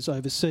ventures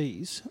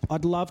overseas.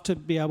 I'd love to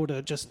be able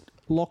to just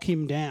lock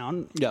him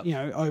down,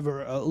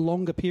 over a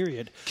longer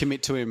period.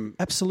 Commit to him.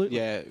 Absolutely.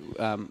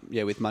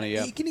 Yeah, with money,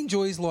 He can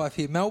enjoy his life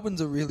here. Melbourne's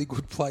a really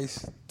good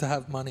place to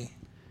have money.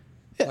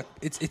 Yeah.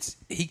 Like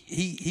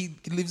he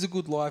lives a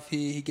good life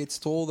here. He gets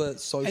to all the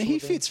social. And he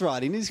events. fits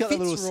right in. He's got that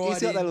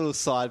little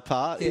side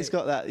part. Yeah. He's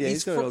got that. Yeah,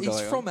 he's got it all going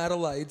He's from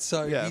Adelaide,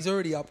 so Yeah. he's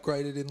already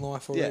upgraded in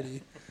life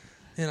already.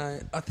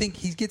 I think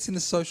he gets in the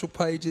social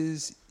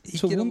pages.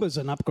 Toowoomba's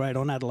an upgrade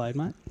on Adelaide,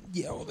 mate.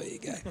 Yeah, well, there you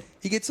go.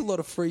 He gets a lot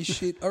of free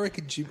shit. I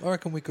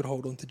reckon we could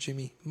hold on to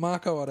Jimmy.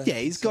 Marco, I don't. Yeah,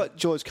 he's got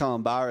George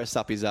Calombaris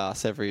up his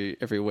ass every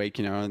week,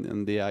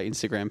 on the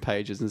Instagram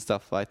pages and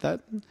stuff like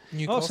that.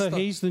 New So Costa.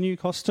 he's the new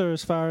Costa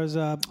as far as...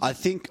 I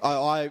think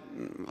I'm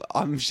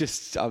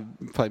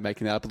probably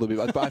making that up a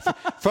little bit, but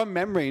from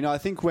memory, I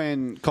think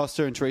when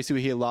Costa and Teresi were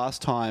here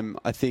last time,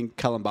 I think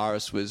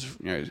Calombaris was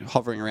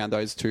hovering around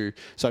those two.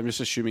 So I'm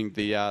just assuming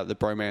the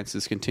bromance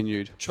has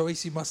continued.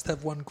 Troisi must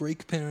have one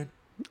Greek parent.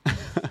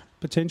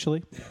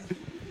 potentially.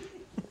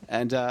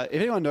 And if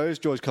anyone knows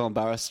George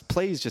Calombaris,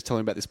 please just tell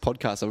him about this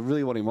podcast. I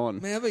really want him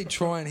on. Man, I've been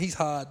trying. He's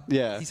hard.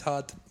 Yeah. He's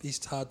hard to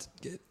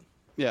get.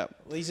 Yeah.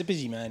 Well, he's a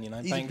busy man,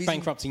 He's busy.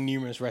 bankrupting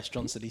numerous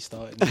restaurants that he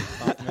started. And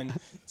stuff. I mean,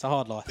 it's a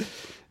hard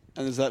life.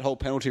 And there's that whole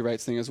penalty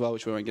rates thing as well,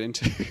 which we won't get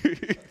into.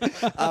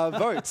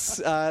 Votes.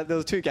 There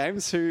were 2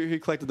 games. Who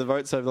collected the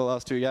votes over the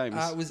last 2 games?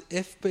 It was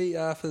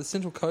FB for the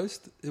Central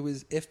Coast. It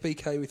was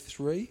FBK with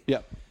 3.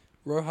 Yep.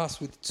 Rojas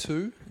with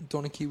 2.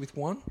 Donachie with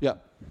 1.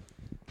 Yep.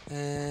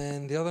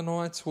 And the other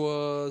nights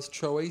was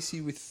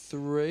Troisi with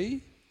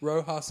 3.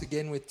 Rojas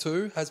again with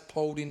 2. Has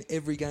polled in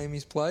every game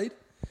he's played.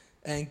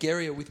 And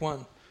Guerrier with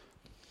 1.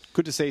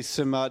 Good to see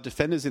some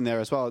defenders in there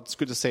as well. It's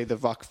good to see the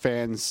VUC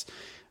fans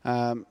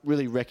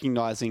really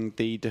recognising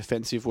the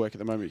defensive work at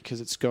the moment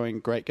because it's going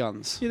great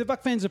guns. Yeah, the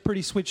Buck fans are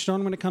pretty switched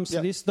on when it comes to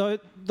this.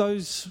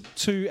 Those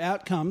 2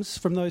 outcomes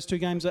from those 2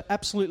 games are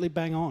absolutely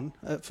bang on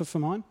for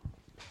mine.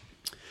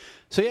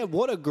 So, yeah,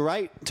 what a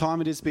great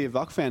time it is to be a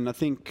VUC fan. I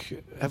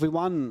think, have we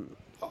won,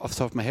 off the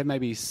top of my head,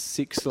 maybe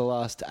 6 of the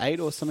last 8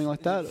 or something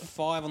like that?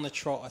 5 on the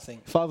trot, I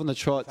think. 5 on the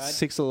trot,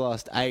 6 of the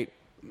last 8.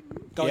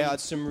 Going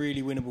some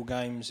really winnable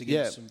games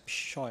against some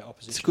shite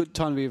opposition. It's a good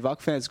time to be a VUC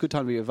fan. It's a good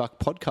time to be a VUC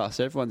podcast.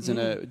 Everyone's in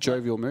a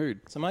jovial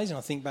mood. It's amazing.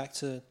 I think back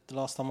to the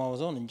last time I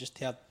was on and just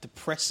how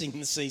depressing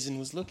the season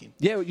was looking.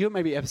 Yeah, you're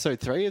maybe episode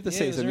 3 of the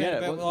season. It was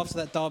around about after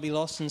that Derby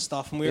loss and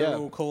stuff, and we were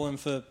all calling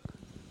for...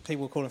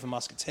 People were calling for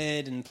Muscat's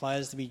head and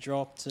players to be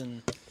dropped,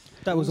 and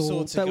that was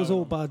all. That was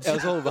all Buds. That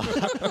was all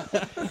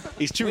Buds.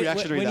 He's too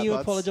reactionary. When are you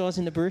Buds.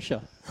 apologising to Barisha?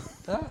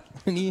 I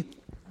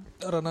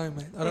don't know,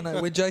 mate. I don't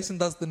know. When Jason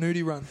does the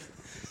nudie run.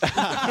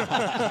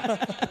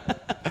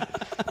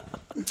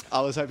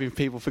 I was hoping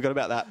people forgot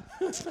about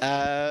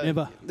that.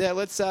 Never. Yeah,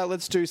 let's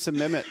do some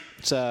Mehmet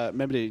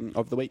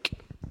of the week.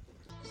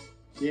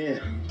 Yeah,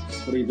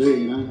 what do you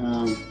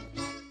do,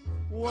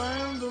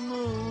 When the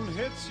moon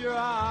hits your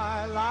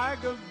eye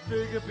like a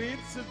big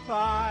pizza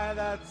pie,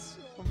 that's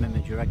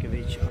Mehmet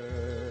Jurakovic.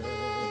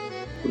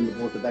 Putting the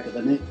ball at the back of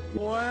the net.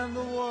 when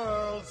the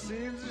world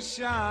seems to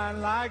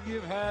shine like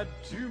you've had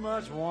too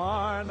much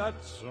wine.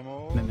 That's some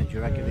old Mehmet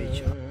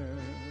Jurakovic.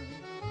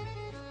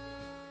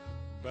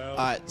 All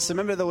right, so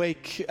Member of the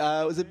Week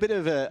was a bit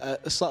of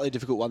a slightly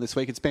difficult one this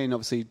week. It's been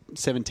obviously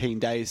 17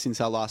 days since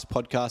our last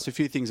podcast. A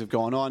few things have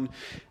gone on,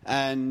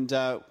 and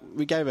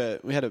we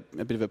had a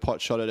bit of a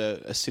pot shot at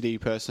a City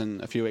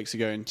person a few weeks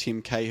ago, and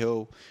Tim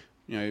Cahill.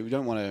 We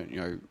don't want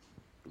to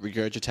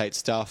regurgitate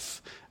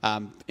stuff.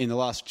 In the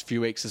last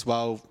few weeks as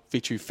well,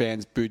 Victory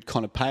fans booed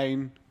Connor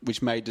Payne,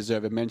 which may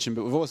deserve a mention.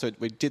 But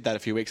we did that a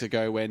few weeks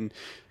ago when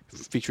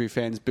Victory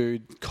fans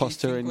booed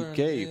Costa and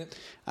Gee.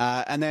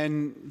 And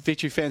then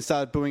Victory fans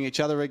started booing each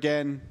other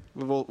again.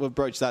 We've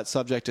broached that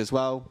subject as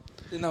well.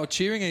 And they were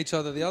cheering each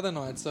other the other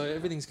night, so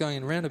everything's going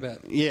in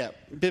roundabout. Yeah,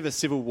 a bit of a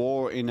civil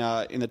war in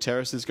the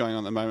terraces going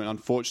on at the moment,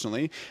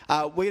 unfortunately.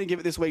 We're going to give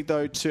it this week,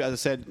 though, to, as I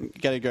said,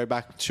 going to go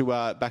back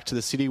to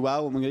the City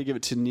well, and we're going to give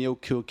it to Neil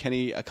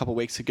Kilkenny a couple of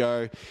weeks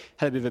ago.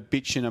 Had a bit of a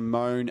bitch and a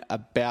moan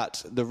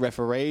about the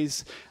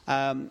referees.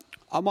 I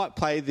might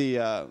play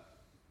the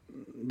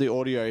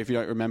audio if you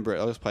don't remember it.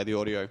 I'll just play the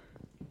audio.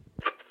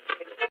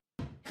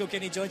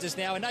 Kilkenny joins us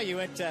now. I know you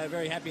weren't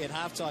very happy at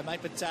halftime, mate,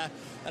 but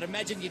I'd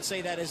imagine you'd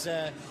see that as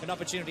an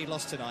opportunity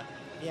lost tonight.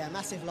 Yeah,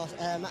 massive loss,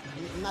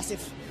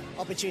 massive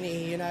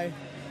opportunity, you know.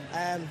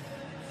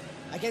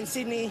 Against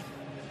Sydney,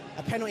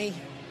 a penalty.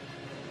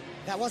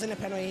 That wasn't a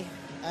penalty.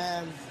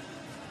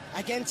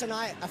 Again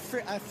tonight,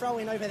 a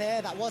throw-in over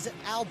there. That wasn't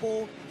our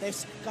ball.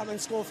 They've come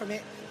and scored from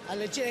it. A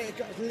legit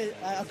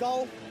a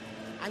goal.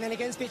 And then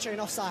against Victory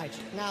and offside.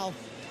 Now,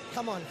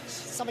 come on.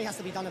 Something has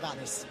to be done about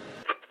this.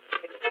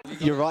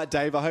 You're right,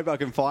 Dave. I hope I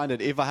can find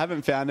it. If I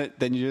haven't found it,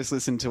 then you just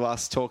listen to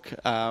us talk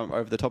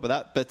over the top of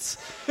that. But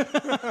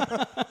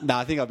no,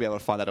 I think I'll be able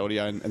to find that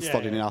audio and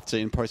slot it in after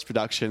in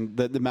post-production.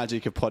 The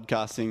magic of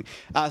podcasting.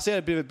 So I had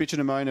a bit of a bitch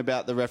and a moan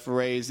about the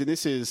referees. And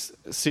this is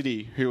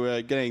City, who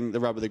are getting the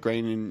rub of the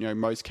green in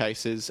most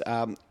cases.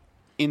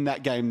 In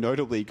that game,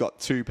 notably, got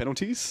 2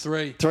 penalties.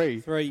 Three.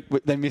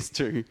 They missed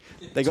 2.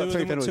 They got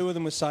 3 penalties. 2 of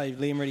them were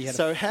saved. Liam Reddy had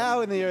So how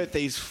in the earth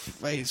these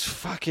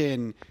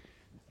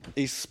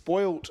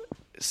spoilt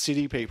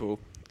City people,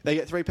 they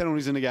get 3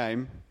 penalties in a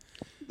game,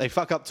 they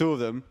fuck up 2 of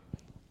them,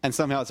 and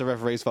somehow it's a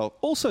referee's fault.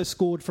 Also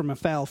scored from a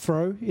foul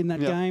throw in that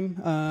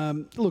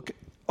game. Look,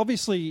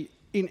 obviously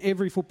in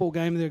every football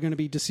game there are going to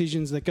be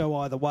decisions that go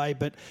either way,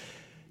 but,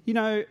 you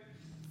know,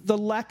 the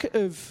lack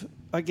of,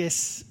 I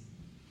guess,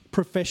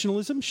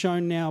 professionalism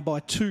shown now by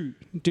 2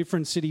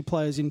 different City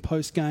players in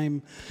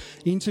post-game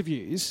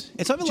interviews.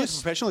 It's not even like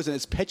professionalism,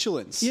 it's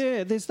petulance.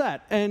 Yeah, there's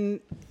that.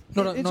 And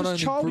Not it's only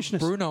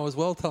childishness. Bruno as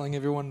well, telling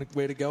everyone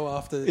where to go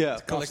after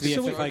after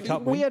the FA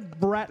Cup win. We had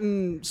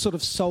Bratton sort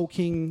of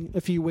sulking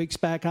a few weeks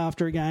back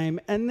after a game,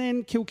 and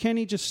then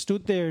Kilkenny just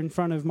stood there in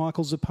front of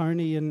Michael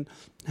Zapponi and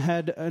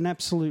had an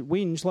absolute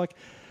whinge. Like,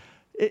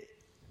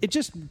 it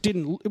just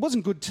didn't... It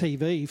wasn't good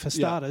TV, for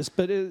starters,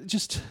 but it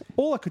just...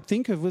 All I could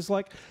think of was,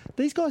 like,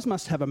 these guys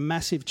must have a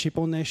massive chip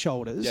on their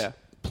shoulders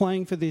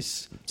playing for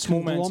this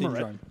small man conglomerate.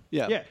 syndrome.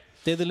 Yeah.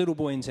 They're the little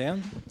boy in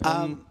town.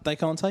 They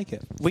can't take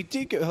it. We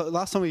did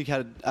last time we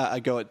had a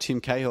go at Tim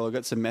Cahill. I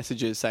got some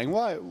messages saying,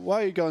 "Why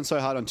are you going so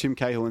hard on Tim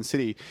Cahill and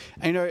City?"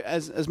 And, you know,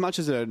 as much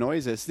as it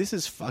annoys us, this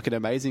is fucking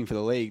amazing for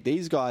the league.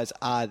 These guys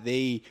are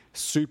the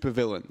super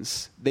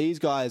villains. These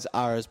guys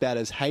are about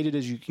as hated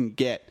as you can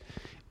get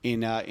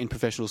in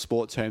professional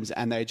sport terms,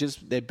 and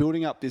they're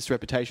building up this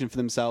reputation for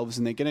themselves,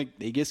 and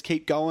they just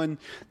keep going,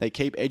 they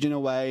keep edging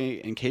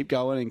away and keep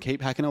going and keep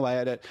hacking away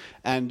at it,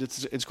 and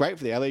it's great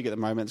for the A-League at the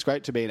moment. It's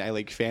great to be an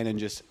A-League fan and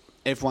just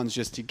everyone's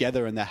just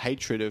together in the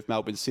hatred of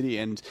Melbourne City,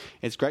 and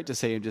it's great to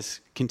see them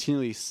just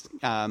continually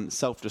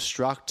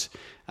self-destruct.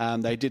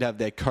 They did have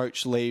their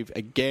coach leave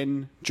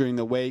again during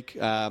the week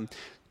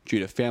due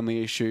to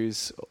family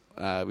issues.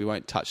 We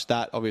won't touch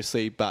that,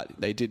 obviously, but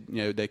they did,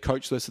 they're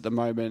coachless at the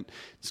moment.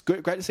 It's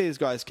great to see these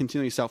guys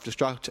continually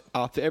self-destruct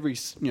after every,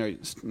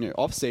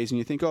 off-season.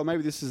 You think, oh,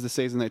 maybe this is the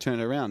season they turn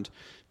it around.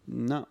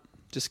 No,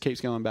 just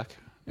keeps going back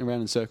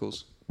around in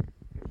circles.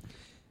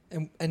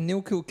 And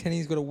Neil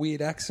Kilkenny's got a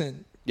weird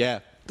accent. Yeah.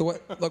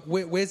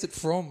 Where's it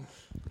from?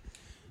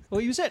 Well,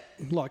 he was at,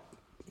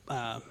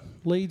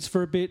 Leeds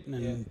for a bit,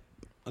 and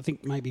I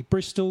think maybe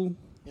Bristol.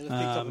 Picked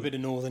up a bit of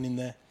Northern in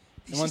there.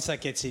 And once that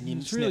gets in,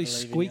 he's really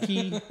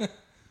squeaky.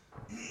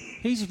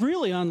 He's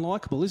really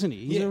unlikable, isn't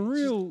he? He's a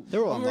real...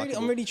 They're all unlikable.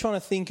 I'm really trying to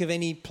think of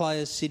any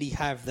players City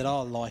have that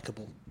are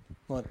likeable.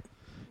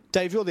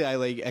 Dave, you're the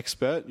A-League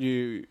expert.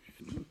 You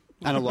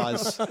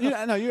analyse...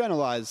 you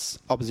analyse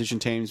opposition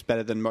teams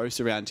better than most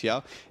around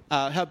here.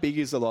 How big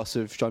is the loss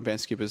of John Van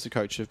Skip as the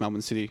coach of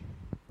Melbourne City?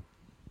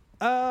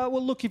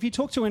 Well, look, if you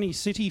talk to any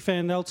City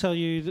fan, they'll tell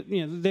you that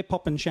they're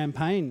popping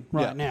champagne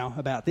right now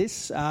about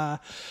this.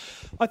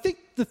 I think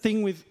the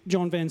thing with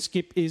John Van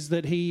Skip is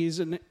that he is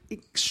an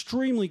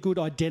extremely good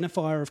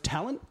identifier of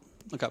talent.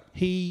 Okay.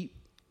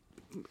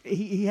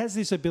 He has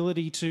this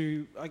ability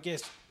to, I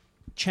guess,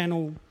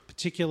 channel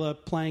particular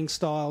playing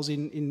styles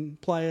in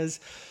players.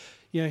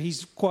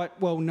 He's quite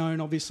well known,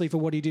 obviously, for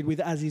what he did with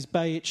Aziz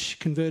Bayic,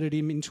 converted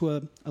him into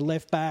a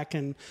left back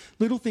and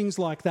little things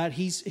like that.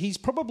 He's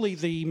probably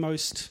the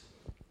most,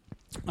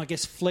 I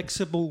guess,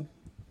 flexible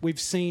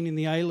we've seen in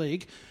the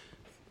A-League,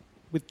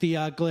 with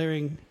the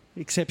glaring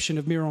exception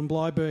of Miron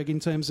Bleiberg in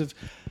terms of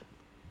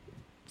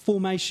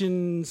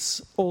formations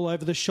all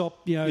over the shop,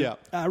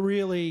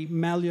 really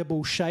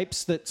malleable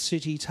shapes that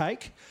City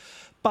take.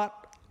 But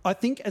I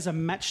think as a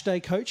match day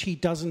coach, he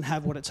doesn't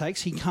have what it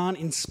takes. He can't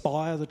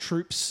inspire the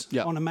troops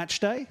on a match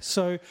day.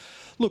 So,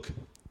 look,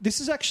 this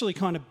is actually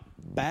kind of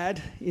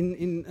bad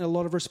in a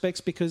lot of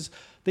respects because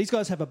these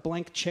guys have a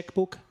blank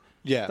checkbook.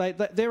 Yeah.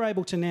 They're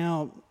able to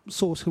now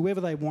source whoever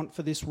they want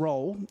for this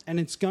role, and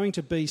it's going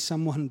to be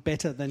someone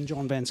better than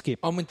John Van Skip.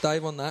 I'm with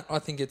Dave on that. I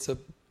think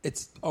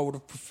I would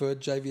have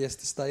preferred JVS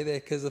to stay there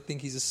because I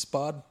think he's a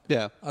spud.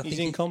 Yeah. He's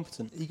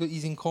incompetent.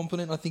 He's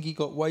incompetent. I think he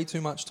got way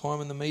too much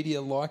time and the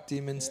media liked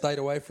him and stayed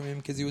away from him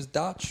because he was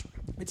Dutch.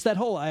 It's that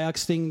whole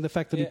Ajax thing, the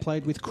fact that he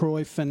played with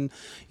Cruyff and,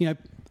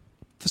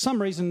 for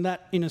some reason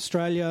that in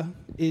Australia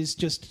is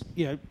just,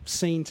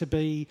 seen to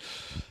be,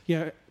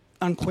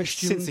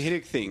 unquestioned. Since the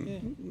Hiddink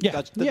thing.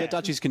 Yeah. The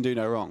Dutchies can do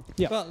no wrong.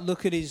 Yeah. But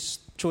look at his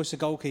choice of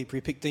goalkeeper.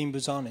 He picked Dean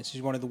Buzanis,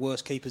 who's one of the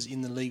worst keepers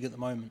in the league at the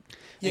moment.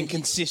 And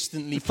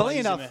consistently Funny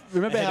plays enough, him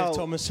remember ahead how of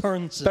Thomas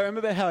Sorensen. But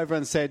remember how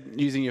everyone said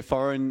using your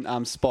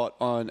foreign spot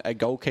on a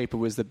goalkeeper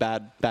was the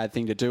bad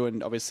thing to do,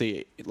 and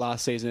obviously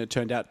last season it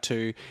turned out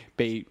to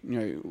be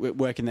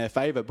work in their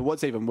favour. But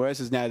what's even worse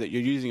is now that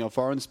you're using a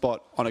foreign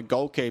spot on a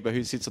goalkeeper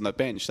who sits on the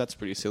bench. That's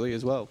pretty silly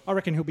as well. I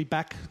reckon he'll be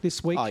back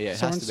this week. Oh yeah, it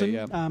has to be.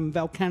 Yeah.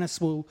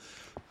 Valkanis will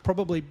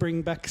probably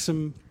bring back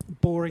some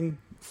boring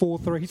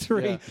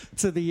 4-3-3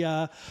 to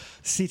the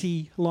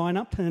City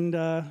lineup, and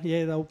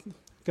they'll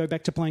go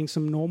back to playing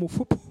some normal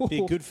football.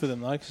 Be good for them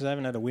though, because they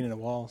haven't had a win in a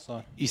while.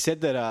 So you said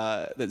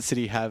that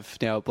City have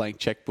now a blank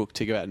checkbook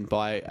to go out and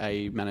buy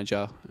a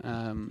manager.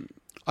 I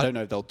don't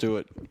know if they'll do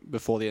it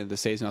before the end of the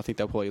season. I think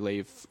they'll probably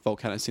leave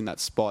Valkanis in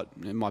that spot.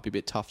 It might be a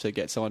bit tough to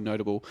get someone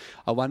notable.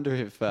 I wonder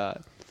if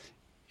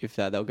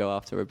they'll go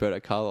after Roberto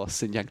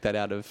Carlos and yank that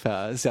out of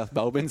South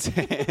Melbourne's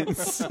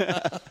hands.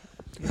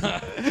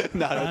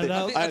 No, I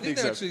don't think they're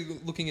so. actually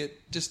looking at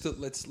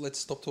let's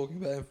stop talking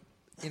about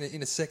him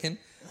in a second.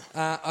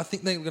 I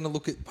think they're going to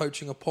look at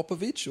poaching a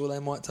Popovic, or they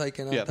might take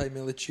an Ante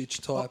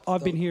Milicic type.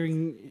 I've been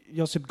hearing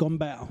Josip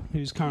Gombau,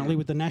 who's currently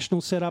with the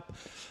national setup,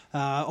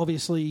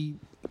 obviously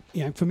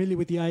familiar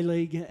with the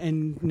A-League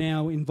and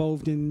now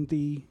involved in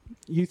the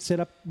youth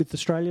setup with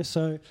Australia.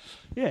 So,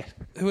 yeah.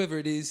 Whoever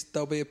it is,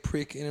 they'll be a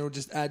prick and it'll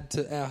just add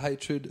to our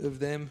hatred of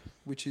them,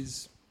 which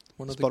is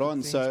one of Spot the good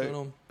on. things So going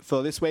on.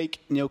 for this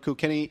week, Neil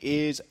Kilkenny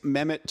is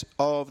Mehmet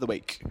of the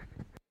Week.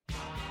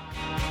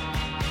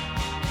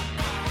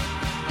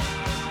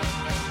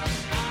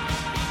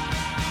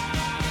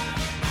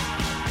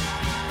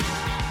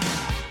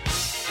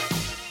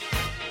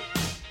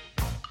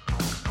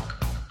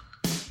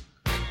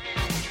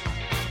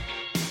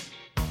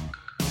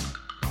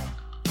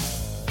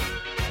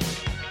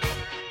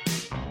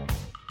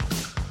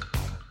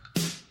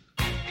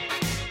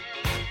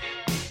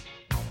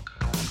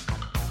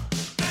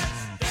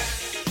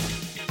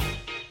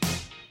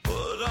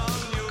 Put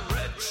on your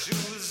red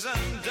shoes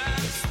and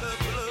dance the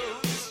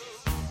blues.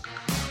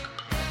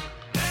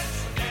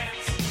 Let's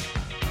dance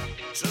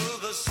to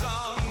the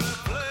song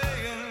they're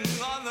playing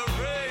on the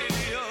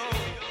radio.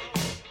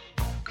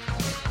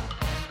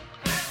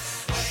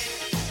 Let's sway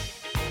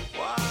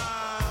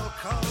while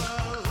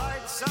color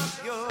lights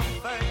up your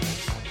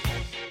face.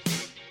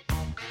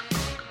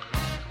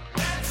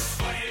 Let's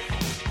sway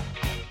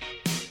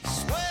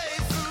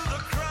through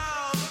the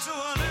crowd to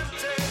an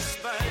empty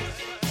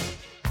space.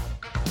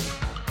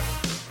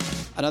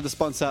 Another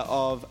sponsor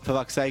of For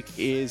Fuck's Sake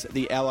is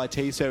the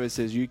LIT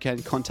services. You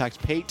can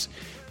contact Pete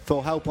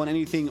for help on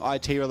anything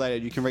IT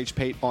related. You can reach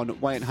Pete on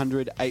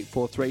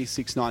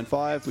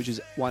 1-800-843-695, which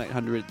is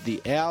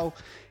 1-800-THE-OWL.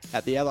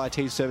 At the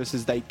LIT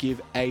services, they give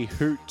a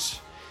hoot.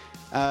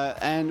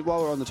 And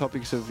while we're on the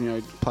topics of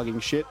plugging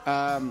shit,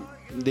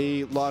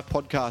 the live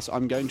podcast,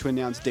 I'm going to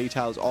announce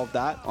details of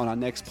that on our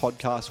next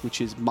podcast, which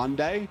is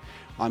Monday.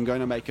 I'm going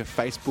to make a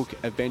Facebook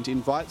event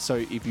invite, so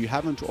if you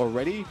haven't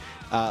already,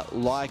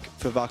 like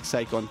For Fuck's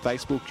Sake on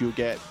Facebook, you'll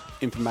get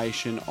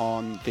information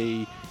on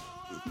the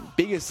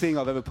biggest thing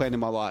I've ever planned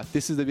in my life.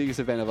 This is the biggest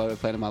event I've ever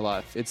planned in my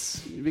life. It's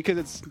because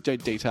it's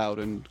detailed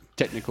and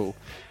technical,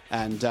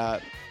 and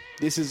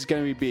this is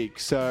going to be big.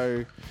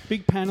 So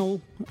big panel.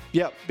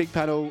 Yep, big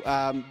panel.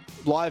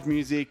 Live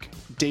music,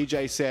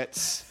 DJ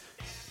sets,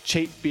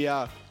 cheap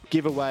beer,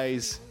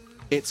 giveaways.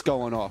 It's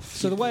going off.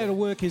 So the way it'll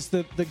work is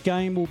that the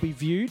game will be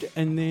viewed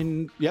and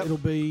then it'll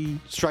be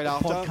straight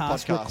after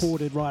podcast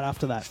recorded right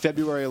after that.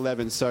 February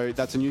 11th. So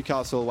that's a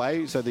Newcastle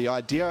away. So the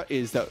idea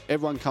is that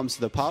everyone comes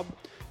to the pub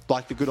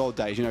like the good old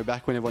days,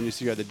 back when everyone used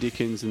to go to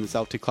Dickens and the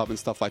Celtic Club and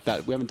stuff like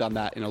that. We haven't done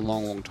that in a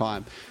long, long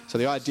time. So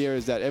the idea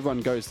is that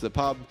everyone goes to the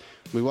pub,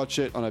 we watch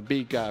it on a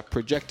big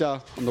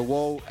projector on the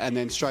wall, and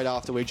then straight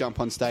after we jump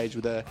on stage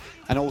with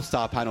an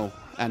all-star panel,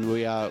 and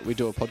we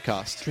do a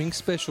podcast. Drink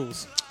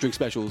specials.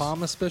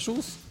 Palmer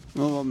specials?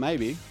 Well,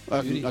 maybe.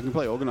 I can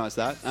probably organise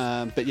that.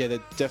 But yeah,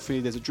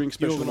 there's a drink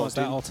special. You organise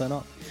that, I'll turn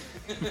up.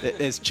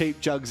 There's cheap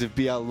jugs of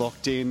beer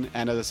locked in,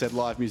 and as I said,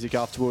 live music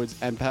afterwards,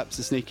 and perhaps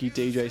a sneaky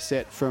DJ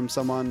set from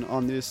someone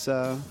on this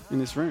in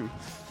this room.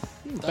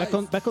 Back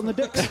on the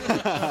decks.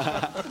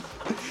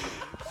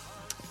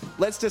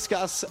 let's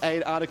discuss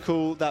an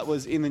article that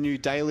was in the New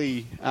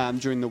Daily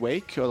during the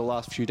week or the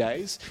last few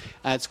days.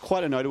 It's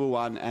quite a notable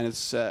one, and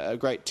it's a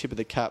great tip of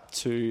the cap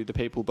to the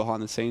people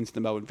behind the scenes of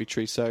the Melbourne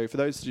Victory. So for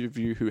those of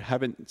you who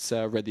haven't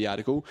read the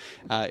article,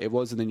 it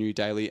was in the New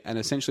Daily, and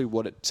essentially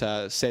what it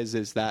says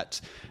is that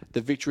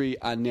the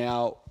Victory are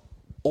now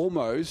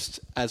almost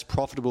as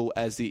profitable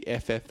as the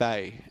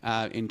FFA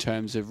in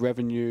terms of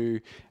revenue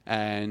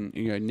and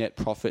net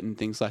profit and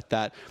things like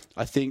that.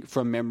 I think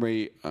from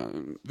memory,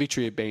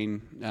 Victory have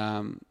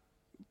been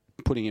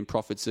putting in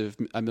profits of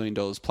 $1 million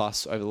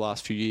plus over the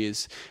last few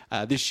years.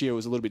 This year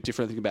was a little bit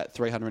different, I think about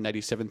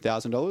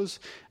 $387,000,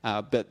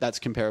 but that's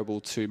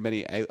comparable to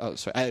many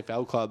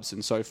AFL clubs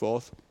and so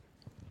forth.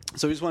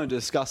 So we just wanted to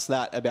discuss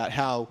that about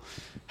how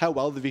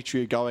well the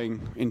Victory are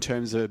going in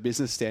terms of a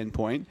business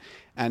standpoint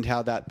and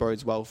how that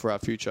bodes well for our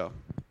future.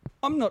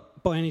 I'm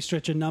not by any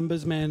stretch of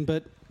numbers, man,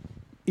 but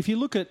if you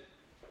look at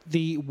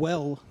the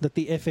well that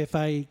the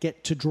FFA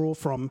get to draw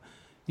from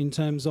in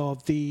terms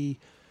of the,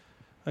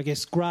 I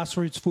guess,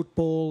 grassroots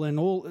football and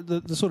all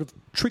the sort of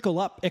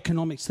trickle-up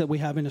economics that we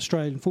have in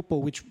Australian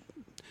football, which,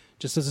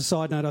 just as a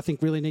side note, I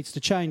think really needs to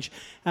change.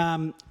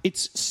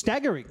 It's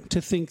staggering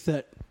to think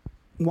that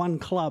one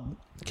club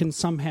can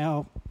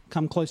somehow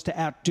come close to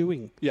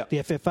outdoing the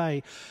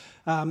FFA.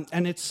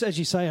 And it's, as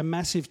you say, a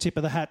massive tip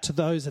of the hat to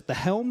those at the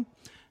helm.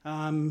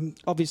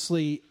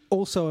 Obviously,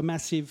 also a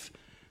massive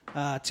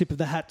tip of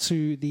the hat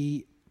to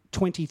the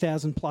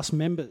 20,000 plus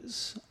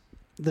members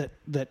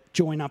that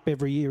join up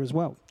every year as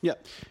well. Yeah.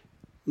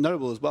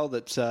 Notable as well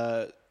that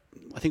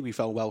I think we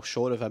fell well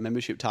short of our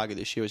membership target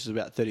this year, which is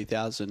about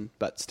 30,000,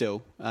 but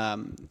still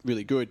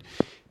really good.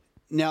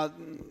 Now,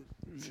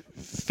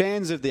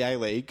 fans of the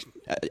A-League,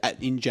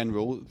 in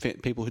general,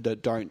 people who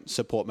don't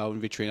support Melbourne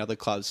Victory and other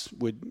clubs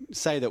would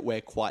say that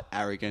we're quite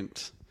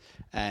arrogant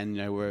and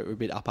we're a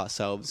bit up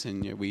ourselves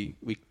and we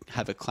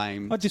have a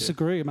claim. I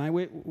disagree, mate.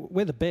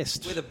 We're the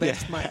best. We're the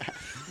best, mate.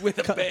 We're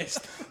the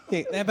best.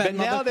 Yeah, but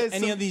now there's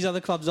any of these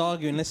other clubs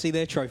arguing, let's see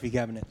their trophy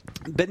cabinet.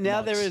 But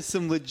now there is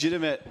some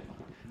legitimate...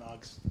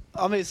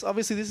 I mean,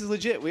 obviously this is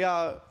legit. We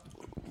are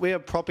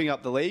propping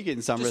up the league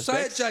in some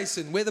respects. Say it,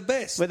 Jason. We're the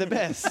best. We're the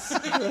best.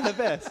 We're the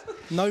best.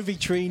 No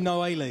Victory,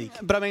 no A-League.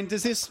 But I mean,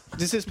 does this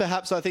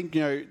perhaps? I think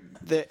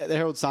the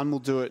Herald Sun will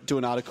do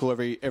an article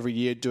every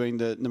year doing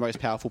the most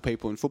powerful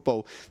people in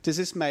football. Does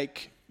this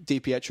make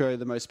Di Pietro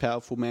the most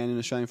powerful man in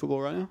Australian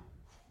football right now?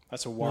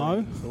 That's a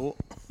worrying thought.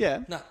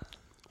 Yeah. No.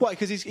 Why?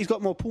 Because he's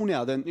got more pull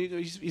now. Than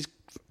he's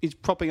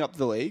propping up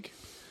the league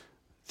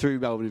through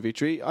Melbourne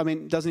Victory. I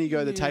mean, doesn't he go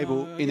to the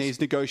table in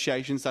these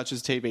negotiations such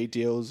as TV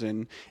deals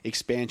and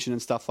expansion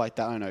and stuff like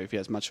that? I don't know if he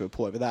has much of a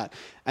pull over that.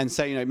 And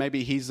say,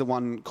 maybe he's the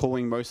one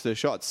calling most of the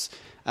shots.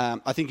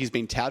 I think he's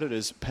been touted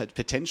as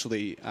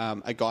potentially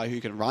a guy who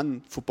can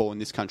run football in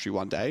this country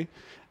one day.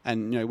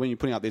 And, when you're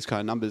putting up these kind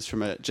of numbers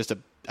from just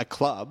a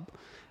club,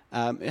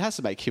 it has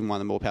to make him one of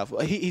the more powerful.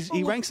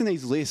 He ranks in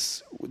these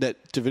lists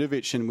that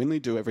Davidovic and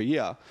Winley do every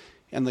year.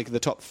 And the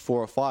top 4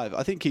 or 5,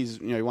 I think he's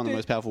one of the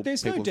most powerful people in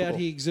football. There's no doubt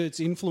he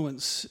exerts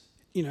influence,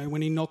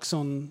 when he knocks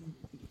on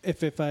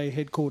FFA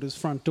headquarters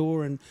front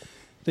door and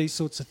these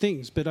sorts of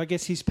things. But I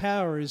guess his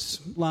power is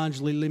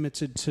largely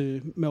limited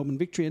to Melbourne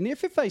Victory. And the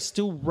FFA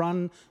still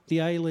run the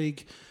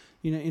A-League,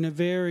 in a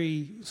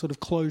very sort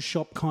of closed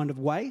shop kind of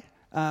way.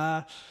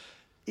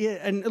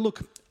 And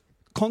look,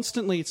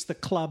 constantly it's the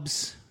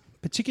clubs,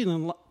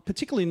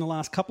 particularly in the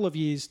last couple of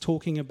years,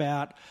 talking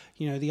about,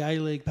 the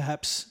A-League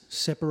perhaps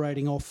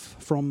separating off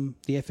from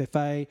the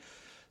FFA.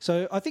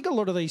 So I think a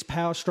lot of these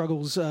power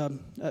struggles are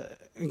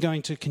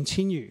going to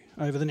continue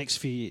over the next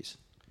few years.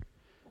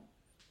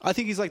 I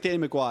think he's like the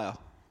Ian Maguire.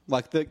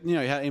 Like,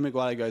 how Ian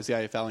Maguire goes to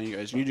the AFL and he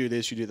goes, you do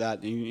this, you do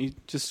that. And he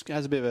just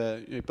has a bit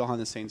of a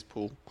behind-the-scenes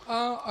pull.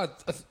 I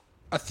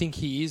think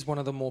he is one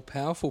of the more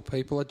powerful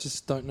people. I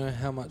just don't know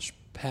how much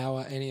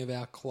power any of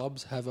our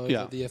clubs have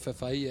over the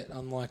FFA yet,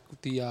 unlike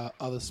the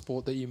other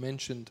sport that you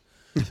mentioned,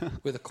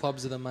 where the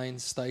clubs are the main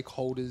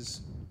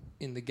stakeholders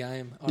in the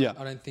game. I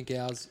don't think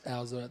ours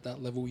are at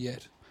that level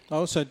yet. I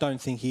also don't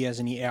think he has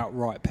any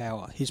outright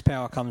power. His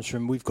power comes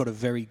from, we've got a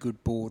very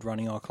good board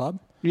running our club.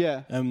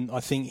 Yeah. I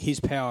think his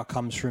power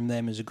comes from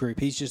them as a group.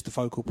 He's just the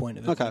focal point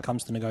of it when it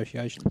comes to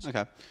negotiations.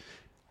 Okay.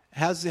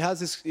 How's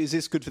this? Is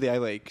this good for the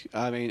A-League?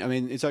 I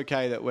mean, it's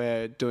okay that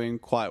we're doing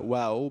quite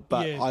well,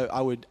 but I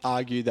would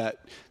argue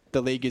that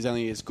the league is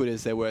only as good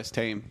as their worst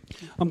team.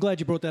 I'm glad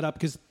you brought that up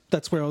because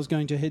that's where I was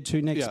going to head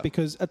to next.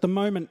 Because at the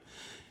moment,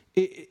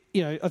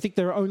 I think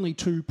there are only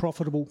 2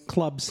 profitable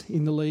clubs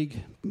in the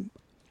league: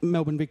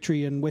 Melbourne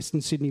Victory and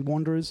Western Sydney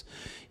Wanderers.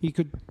 You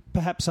could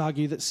perhaps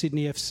argue that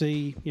Sydney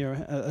FC,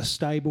 are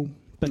stable,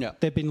 but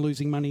they've been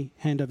losing money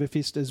hand over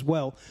fist as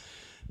well.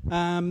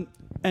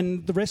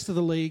 And the rest of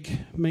the league,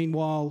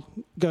 meanwhile,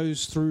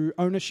 goes through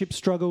ownership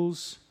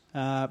struggles,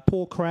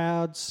 poor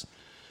crowds.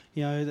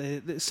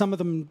 Some of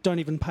them don't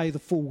even pay the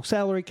full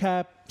salary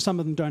cap. Some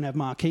of them don't have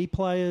marquee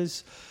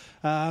players.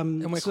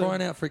 And we're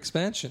crying out for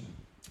expansion.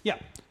 Yeah.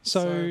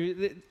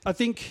 I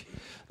think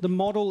the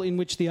model in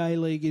which the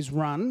A-League is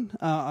run,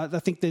 I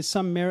think there's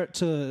some merit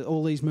to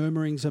all these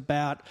murmurings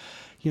about,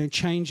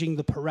 changing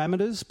the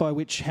parameters by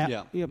which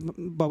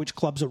by which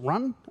clubs are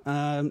run.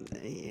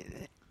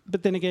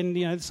 But then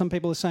again, some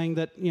people are saying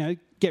that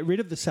get rid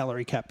of the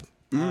salary cap,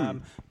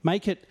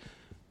 make it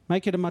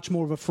a much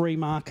more of a free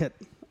market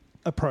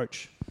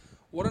approach.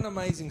 What an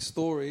amazing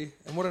story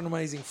and what an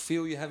amazing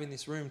feel you have in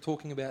this room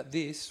talking about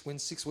this when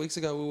 6 weeks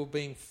ago we were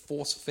being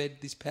force-fed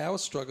this power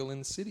struggle in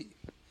the city.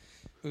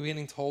 We were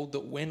getting told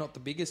that we're not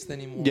the biggest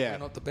anymore, we're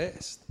not the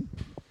best.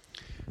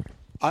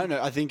 I don't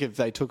know. I think if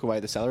they took away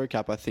the salary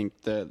cap, I think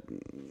that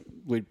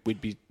we'd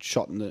be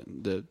shot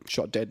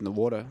dead in the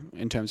water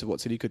in terms of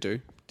what City could do.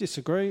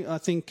 Disagree. I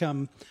think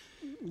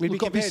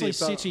obviously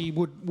City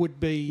would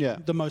be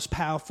the most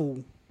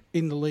powerful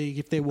in the league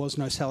if there was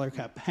no salary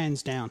cap,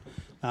 hands down.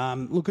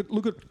 Look at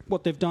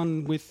what they've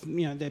done with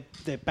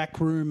their back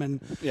room and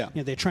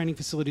their training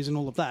facilities and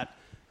all of that.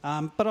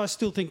 But I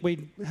still think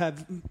we'd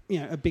have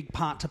a big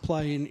part to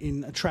play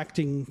in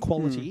attracting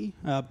quality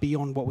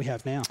beyond what we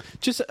have now.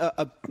 Just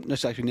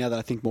actually, now that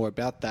I think more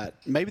about that,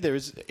 maybe there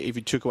is, if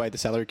you took away the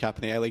salary cap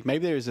in the A-League,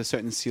 maybe there is a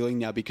certain ceiling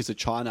now because of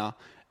China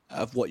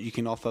of what you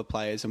can offer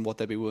players and what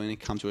they'd be willing to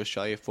come to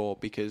Australia for.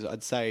 Because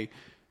I'd say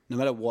no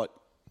matter what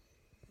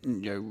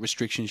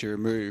restrictions you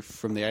remove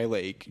from the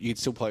A-League, you'd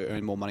still probably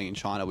earn more money in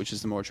China, which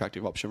is the more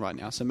attractive option right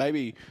now. So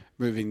maybe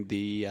moving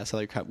the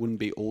salary cap wouldn't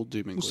be all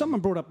doom and gloom.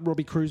 Someone brought up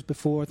Robbie Cruz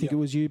before. I think it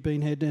was you,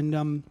 Beanhead,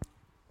 and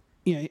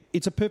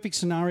it's a perfect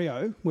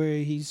scenario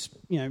where he's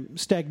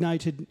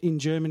stagnated in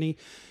Germany.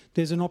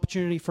 There's an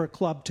opportunity for a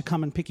club to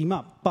come and pick him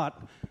up,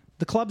 but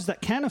the clubs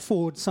that can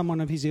afford someone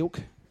of his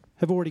ilk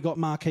have already got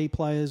marquee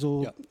players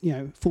or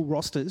full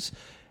rosters.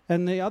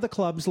 And the other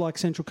clubs like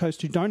Central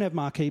Coast who don't have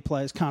marquee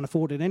players can't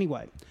afford it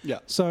anyway. Yeah.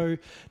 So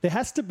there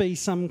has to be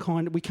some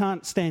we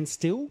can't stand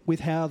still with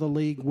how the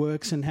league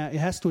works and how it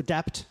has to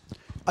adapt.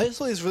 I just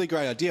thought it was a really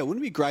great idea.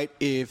 Wouldn't it be great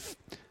if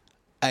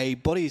a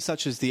body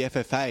such as the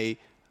FFA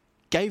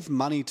gave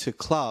money to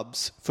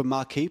clubs for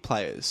marquee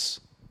players?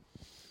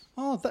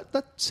 Oh,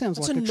 that sounds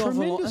like a tremendous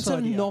idea. That's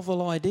a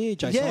novel idea,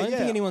 Jason. I don't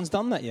think anyone's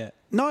done that yet.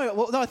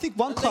 No, I think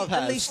one club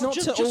has. At least not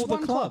to all the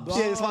clubs.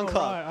 Yeah, there's one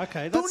club. Right,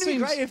 okay. But wouldn't it be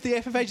great if the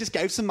FFA just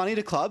gave some money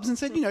to clubs and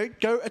said,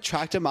 go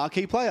attract a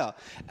marquee player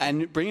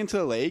and bring him to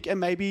the league and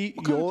maybe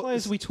what kind of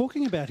players are we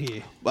talking about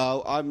here?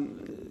 Well,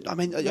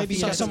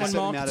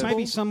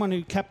 maybe someone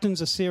who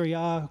captains a Serie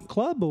A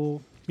club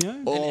or...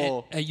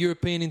 a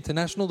European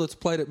international that's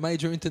played at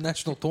major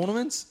international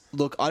tournaments?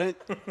 Look, I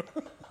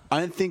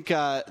don't think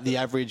the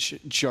average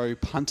Joe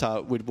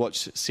punter would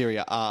watch Serie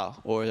A,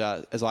 or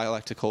as I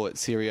like to call it,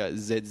 Serie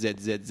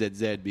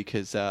ZZZZZ,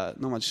 because not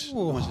much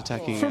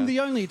attacking. From the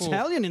only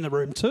Italian in the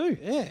room too.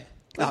 Yeah.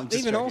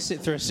 Even I'll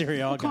sit through a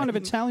Serie A. What kind of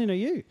Italian are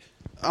you?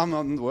 I'm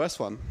the worst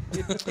one.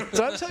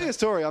 So I'm telling you a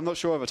story. I'm not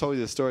sure if I told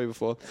you this story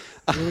before.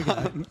 Here we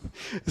go.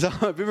 So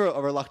I'm a bit of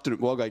a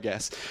reluctant wog, I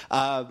guess.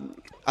 I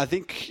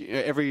think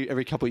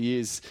every couple of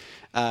years...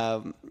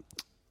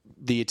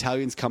 the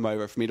Italians come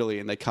over from Italy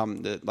and they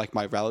come, like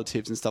my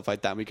relatives and stuff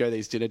like that. And we go to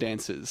these dinner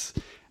dances.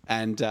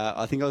 And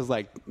I think I was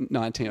like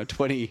 19 or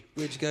 20.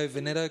 Where'd you go,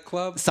 Veneto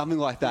Club? Something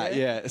like that,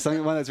 yeah.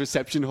 Something one of those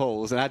reception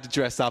halls. And I had to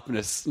dress up in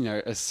a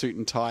suit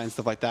and tie and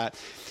stuff like that.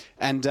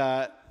 And,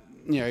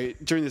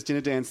 during this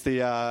dinner dance,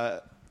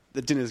 the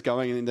dinner's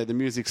going and the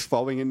music's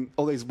flowing and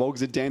all these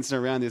wogs are dancing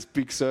around this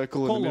big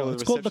circle in the middle of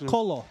the reception. It's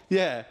called the colo.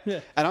 Yeah.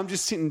 And I'm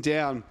just sitting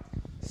down.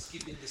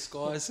 Skip in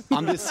disguise.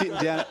 I'm just sitting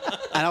down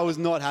and I was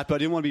not happy. I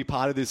didn't want to be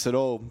part of this at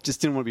all.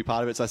 Just didn't want to be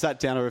part of it. So I sat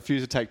down. I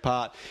refused to take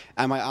part.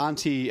 And my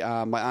auntie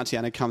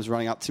Anna comes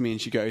running up to me and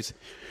she goes,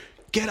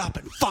 "Get up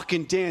and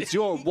fucking dance.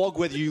 You're a wog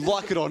whether you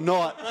like it or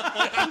not."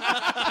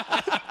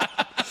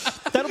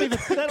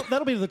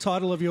 That'll be the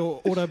title of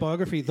your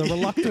autobiography, The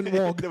Reluctant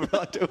Wog. The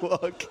Reluctant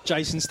Wog.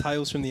 Jason's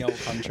Tales from the Old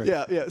Country.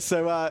 Yeah.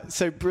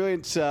 So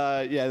brilliant.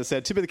 As I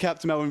said, tip of the cap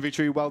to Melbourne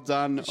Victory. Well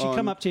done. She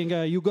come up to you and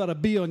go, "You got a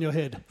B on your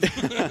head."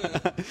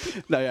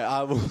 No,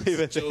 I will leave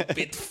it there.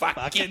 Stupid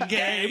fucking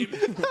game.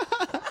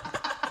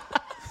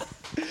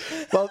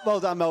 Well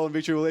done, Melbourne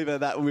Victory. We'll leave it at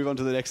that. We'll move on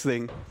to the next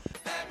thing.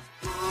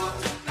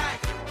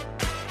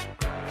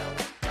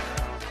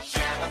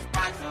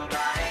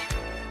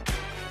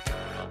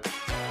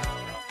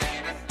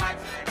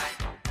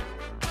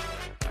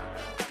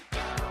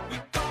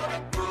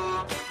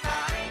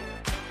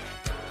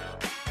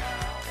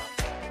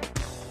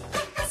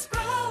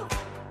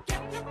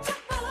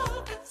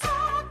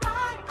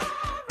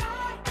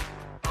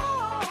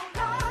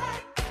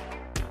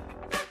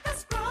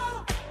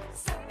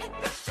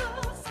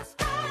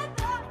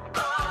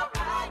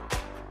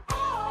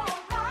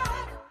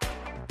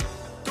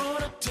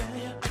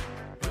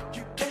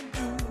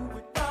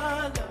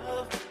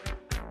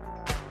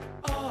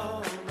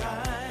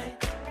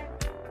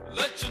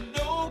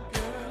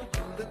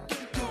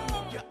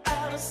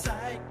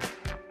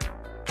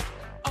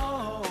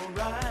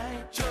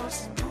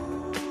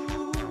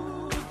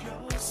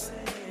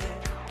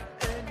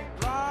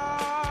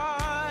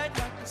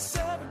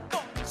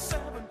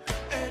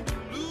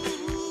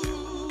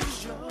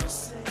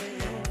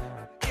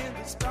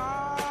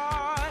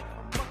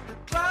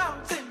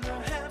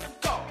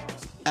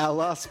 Our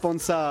last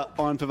sponsor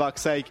on For Fuck's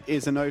Sake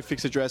is a No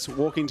Fixed Address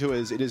Walking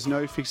Tours. It is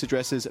No Fixed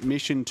Address's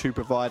mission to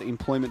provide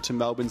employment to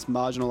Melbourne's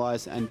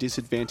marginalised and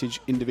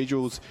disadvantaged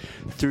individuals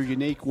through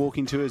unique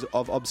walking tours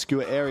of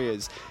obscure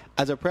areas.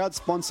 As a proud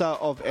sponsor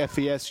of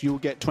FES, you'll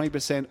get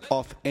 20%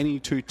 off any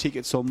 2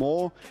 tickets or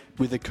more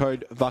with the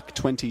code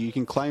VUC20. You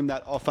can claim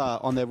that offer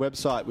on their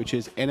website, which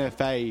is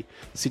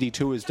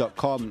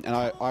nfacitytours.com. And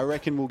I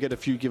reckon we'll get a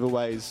few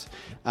giveaways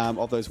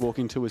of those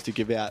walking tours to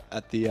give out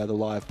at the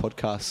live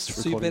podcast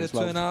So you recording better as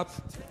well. turn up.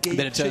 You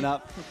better turn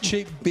up.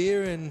 Cheap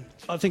beer and...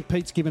 I think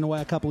Pete's given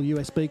away a couple of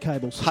USB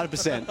cables.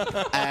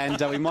 100%.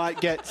 And we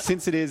might get,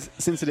 since it is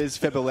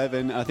Feb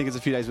 11, I think it's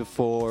a few days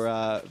before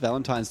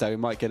Valentine's Day, we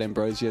might get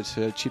Ambrosia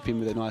to chip in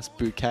with a nice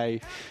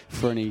bouquet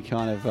for any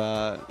kind of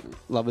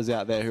lovers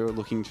out there who are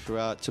looking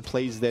to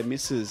please their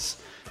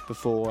missus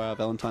before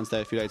Valentine's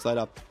Day a few days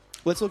later.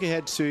 Let's look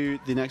ahead to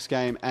the next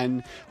game,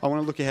 and I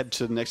want to look ahead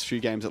to the next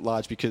few games at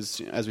large because,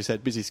 as we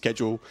said, busy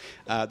schedule.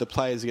 The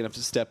players are going to have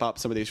to step up,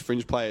 some of these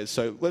fringe players.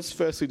 So let's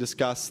firstly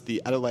discuss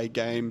the Adelaide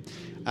game.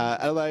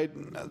 Adelaide,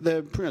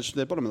 they're pretty much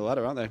they're bottom of the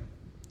ladder, aren't they? Is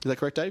that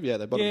correct, Dave? Yeah,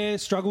 they're bottom. Yeah,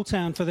 struggle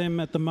town for them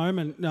at the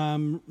moment.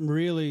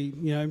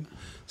 Really,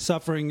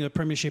 suffering a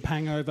premiership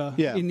hangover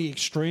in the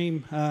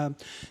extreme.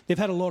 They've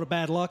had a lot of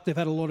bad luck. They've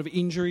had a lot of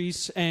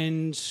injuries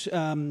and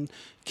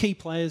key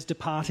players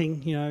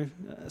departing.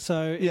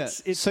 So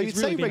it's so you'd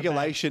really say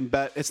regulation,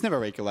 but it's never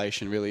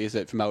regulation, really, is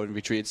it? For Melbourne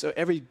Victory,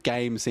 every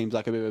game seems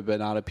like a bit of a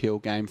banana peel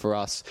game for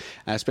us,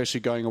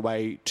 especially going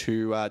away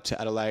to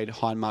Adelaide,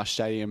 Hindmarsh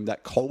Stadium.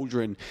 That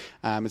cauldron,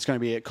 it's going to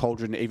be a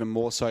cauldron even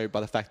more so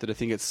by the fact that I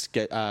think it's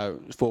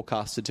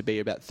forecasted to be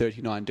about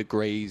 39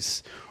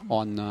 degrees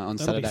on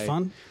Saturday. That'll be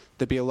fun.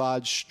 There'll be a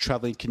large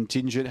travelling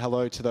contingent.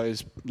 Hello to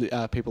those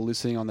people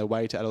listening on their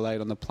way to Adelaide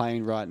on the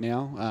plane right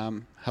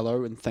now.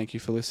 Hello and thank you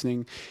for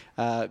listening.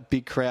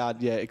 Big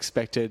crowd,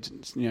 expected.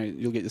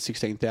 You'll get the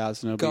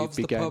 16,000. It'll Gov's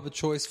be a big the game. pub of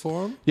choice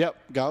for them. Yep,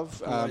 Gov.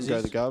 Go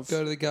to the Gov.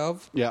 Go to the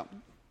Gov. Yeah.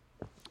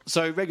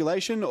 So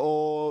regulation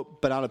or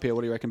banana peel?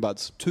 What do you reckon,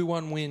 Buds?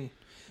 2-1 win.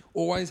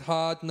 Always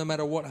hard, no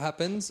matter what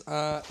happens.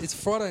 It's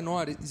Friday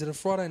night. Is it a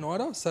Friday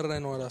nighter? Saturday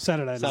nighter.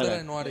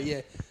 Saturday nighter.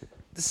 Yeah.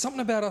 There's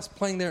something about us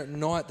playing there at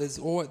night.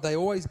 They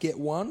always get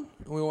one.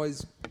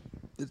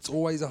 It's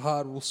always a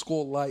hard. We'll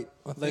score late.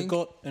 I think They've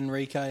got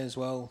Enrique as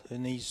well,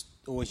 and he's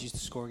always used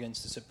to score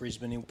against us at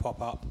Brisbane. He'll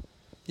pop up.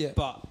 Yeah,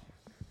 but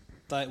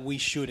we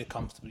should have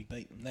comfortably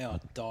beat them. They are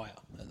dire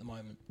at the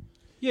moment.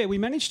 Yeah, we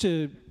managed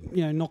to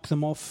knock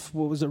them off.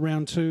 What was it,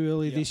 round 2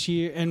 earlier this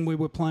year, and we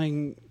were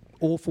playing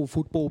awful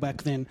football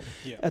back then.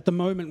 Yeah. At the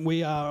moment,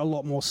 we are a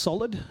lot more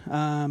solid.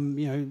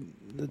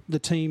 The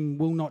team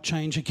will not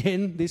change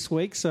again this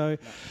week. So,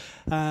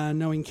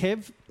 knowing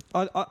Kev,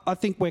 I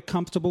think we're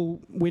comfortable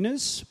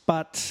winners.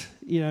 But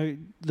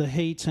the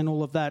heat and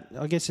all of that.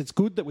 I guess it's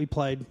good that we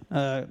played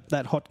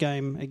that hot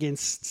game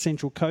against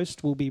Central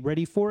Coast. We'll be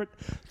ready for it.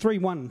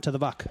 3-1 to the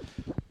Buck.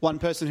 One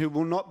person who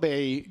will not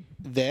be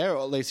there,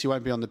 or at least he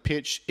won't be on the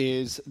pitch,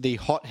 is the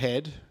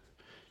hothead,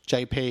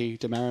 JP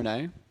de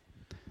Marinay.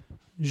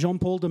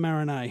 Jean-Paul de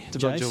Marinay.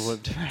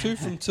 2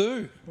 from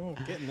 2. Oh,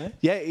 getting there.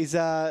 Yeah, he's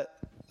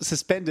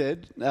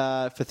suspended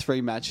for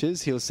 3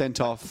 matches. He was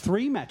sent off.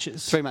 3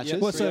 matches? 3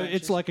 matches. Well, so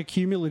it's like a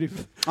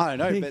cumulative... I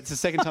don't know, but it's the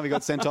second time he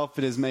got sent off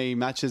for as many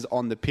matches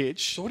on the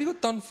pitch. So what he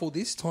got done for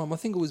this time? I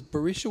think it was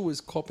Barisha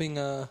was copping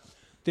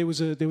There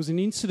was an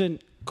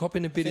incident...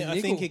 Copping a bit of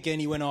I think, again,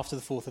 he went after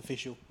the 4th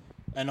official.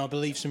 And I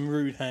believe some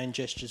rude hand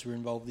gestures were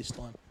involved this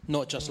time,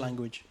 not just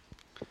language.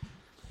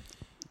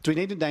 Do we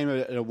need to name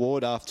an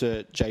award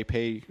after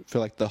JP for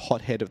like the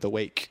hothead of the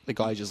week? The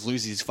guy who just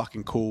loses his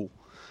fucking cool.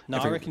 No,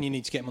 I reckon you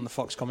need to get him on the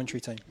Fox commentary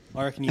team.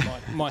 I reckon you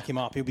might mic him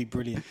up. He'll be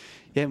brilliant.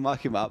 Yeah,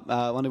 mic him up.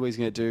 I wonder what he's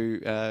going to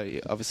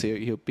do.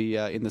 Obviously, he'll be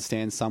in the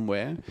stands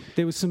somewhere.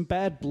 There was some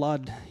bad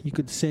blood you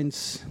could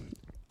sense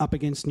up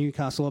against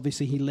Newcastle.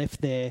 Obviously, he left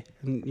there,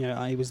 and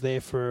he was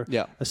there for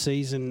a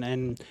season.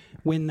 And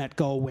when that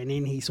goal went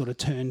in, he sort of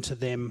turned to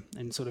them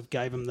and sort of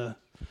gave them the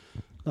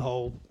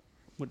whole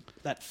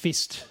that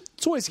fist.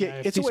 It's always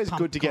good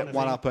to get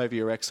one thing. up over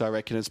your ex, I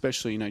reckon,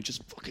 especially,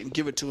 just fucking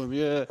give it to him,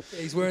 yeah.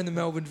 He's wearing the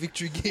Melbourne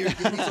Victory gear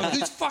again. He's like,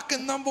 who's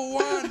fucking number 1?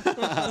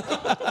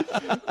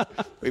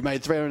 We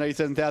made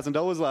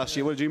 $387,000 last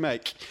year. What did you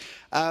make?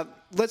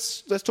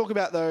 Let's talk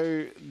about,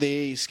 though,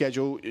 the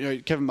schedule.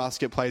 Kevin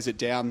Muscat plays it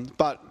down,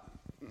 but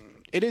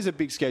it is a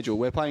big schedule.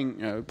 We're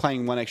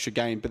playing one extra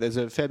game, but there's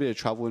a fair bit of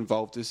travel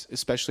involved,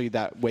 especially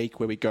that week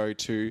where we go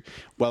to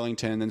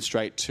Wellington and then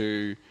straight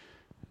to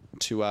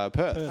Perth.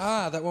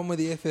 That one where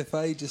the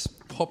FFA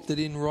just popped it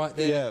in right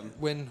there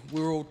when we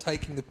were all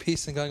taking the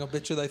piss and going, I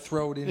bet you they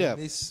throw it in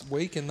this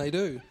week, and they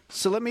do.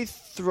 So let me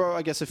throw,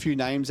 I guess, a few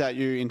names at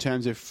you in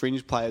terms of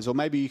fringe players, or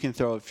maybe you can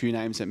throw a few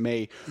names at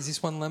me. Is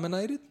this one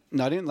laminated?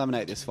 No, I didn't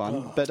laminate this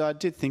one, but I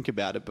did think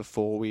about it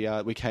before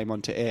we came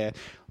onto air.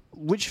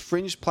 Which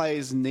fringe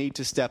players need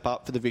to step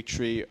up for the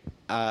Victory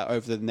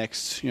over the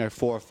next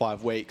 4 or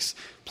 5 weeks?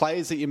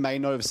 Players that you may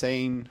not have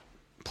seen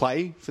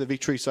play for the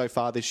Victory so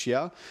far this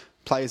year,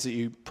 players that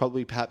you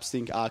probably perhaps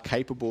think are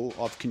capable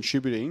of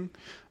contributing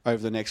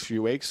over the next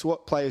few weeks.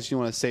 What players do you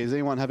want to see? Does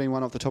anyone have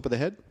anyone off the top of their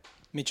head?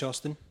 Mitch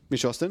Austin.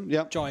 Mitch Austin,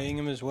 yeah. Jai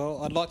Ingham as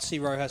well. I'd like to see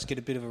Rojas get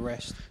a bit of a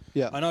rest.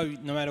 Yeah. I know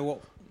no matter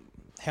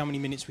how many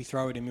minutes we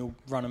throw at him, he'll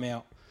run them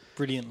out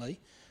brilliantly.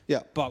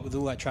 Yeah. But with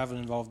all that travel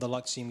involved, I'd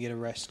like to see him get a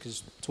rest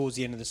because towards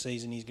the end of the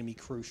season, he's going to be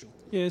crucial.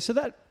 Yeah, so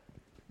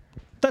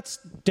that's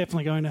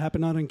definitely going to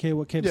happen. I don't care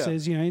what Kev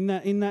says. You know,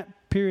 in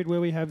that period where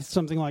we have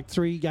something like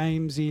 3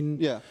 games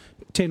in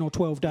 10 or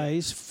 12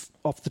 days,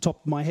 off the top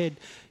of my head,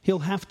 he'll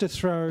have to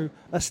throw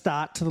a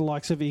start to the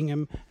likes of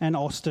Ingham and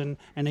Austin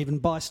and even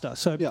Beister.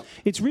 So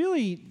it's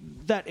really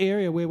that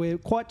area where we're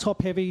quite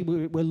top heavy,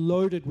 we're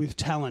loaded with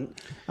talent,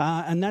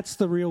 and that's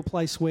the real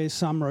place where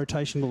some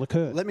rotation will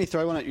occur. Let me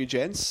throw one at you,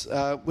 gents.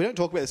 We don't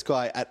talk about this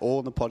guy at all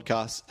in the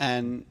podcast,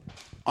 and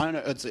I don't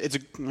know. I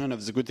don't know if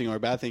it's a good thing or a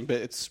bad thing, but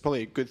it's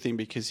probably a good thing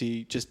because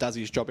he just does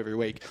his job every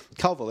week.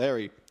 Carl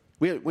Valeri.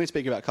 We don't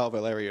speak about Carl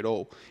Valeri at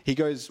all. He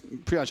goes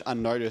pretty much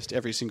unnoticed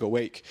every single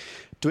week.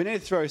 Do we need to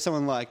throw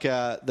someone like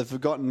the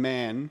forgotten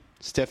man,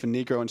 Stefan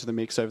Negro, into the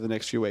mix over the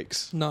next few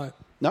weeks? No.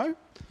 No?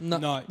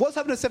 No. What's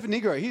happened to Stefan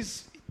Negro?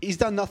 He's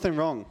done nothing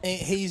wrong.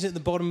 He's at the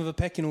bottom of a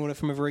pecking order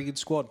from a very good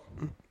squad.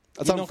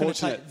 That's You're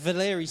unfortunate.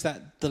 Valeri's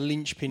the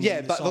linchpin. Yeah,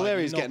 in the but side.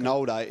 Valeri's getting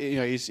older. You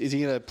know, is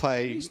he going to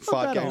play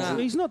 5 games?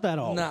 He's not that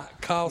old. Nah,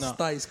 Carl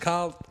stays.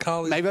 Carl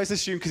is... Maybe I just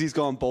assume because he's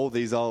gone bald,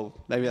 he's old.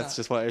 Maybe that's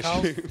just what I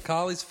assume.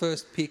 Carl is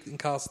first picked and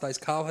Carl stays.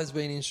 Carl has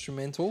been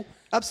instrumental.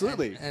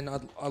 Absolutely. And I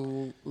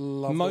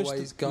love the way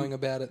he's going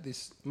about it.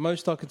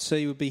 Most I could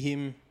see would be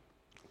him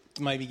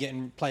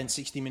maybe playing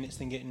 60 minutes,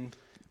 then getting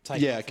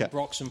taken from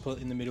Brox and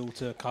put in the middle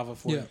to cover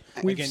for him.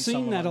 We've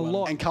seen that a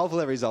lot. And Carl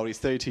Valeri's old. He's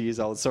 32 years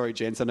old. Sorry,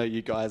 gents. I know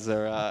you guys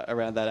are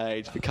around that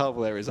age, but Carl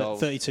Valeri's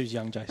old. 32's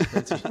young,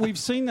 Jason. We've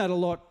seen that a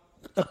lot.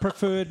 A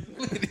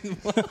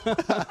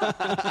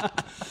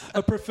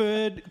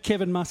preferred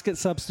Kevin Muscat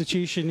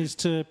substitution is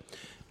to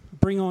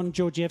bring on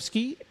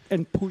Georgievski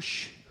and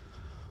push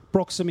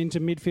Broxham into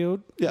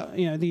midfield. Yeah.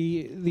 You know,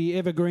 the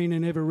evergreen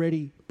and ever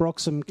ready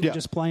Broxham can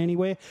just play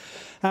anywhere.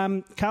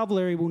 Carl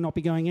Valeri will not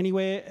be going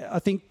anywhere. I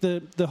think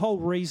the whole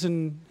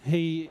reason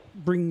he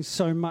brings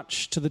so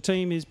much to the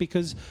team is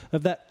because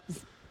of that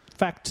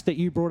fact that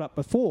you brought up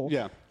before.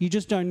 Yeah. You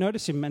just don't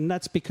notice him, and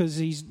that's because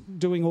he's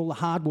doing all the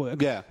hard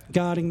work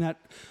guarding that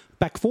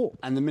back four.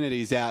 And the minute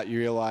he's out, you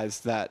realise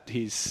that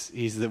he's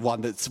the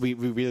one that we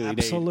really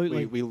Absolutely.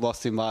 need. We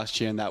lost him last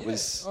year, and that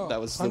was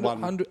the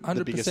one, 100%.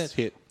 the biggest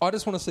hit. I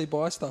just want to see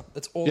Beister.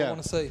 That's all I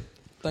want to see.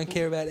 Don't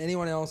care about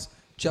anyone else.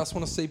 Just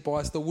want to see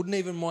Beister. Wouldn't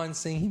even mind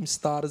seeing him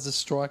start as a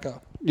striker.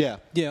 Yeah.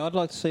 Yeah, I'd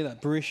like to see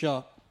that.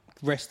 Barisha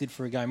rested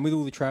for a game. With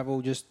all the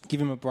travel, just give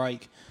him a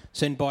break.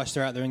 Send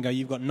Beister out there and go,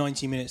 you've got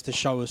 90 minutes to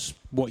show us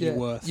what you're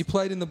worth. You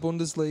played in the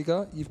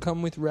Bundesliga. You've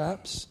come with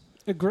raps.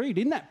 Agreed.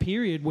 In that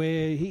period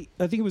where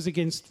I think it was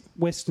against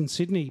Western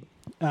Sydney,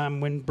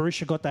 when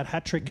Barisha got that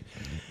hat-trick,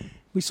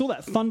 we saw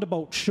that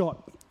thunderbolt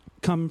shot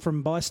come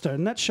from Beister,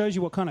 and that shows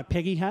you what kind of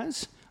peg he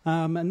has.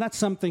 And that's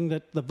something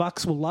that the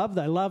Bucks will love.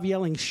 They love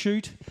yelling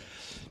shoot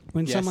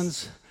when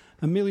someone's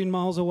a million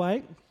miles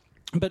away.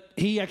 But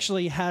he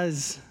actually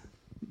has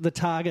the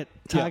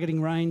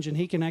targeting range, and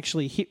he can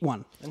actually hit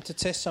one. And to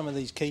test some of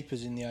these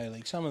keepers in the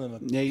A-League, some of them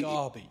are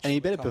garbage. And he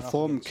better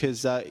perform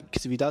because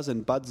if he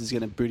doesn't, Buds is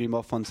going to boot him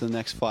off onto the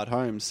next flight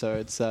home. So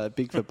it's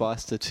big for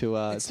Beister to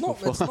It's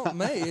not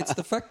me. It's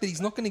the fact that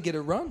he's not going to get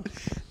a run.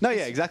 No,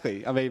 yeah,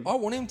 exactly. I mean, I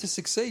want him to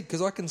succeed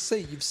because I can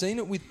see. You've seen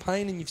it with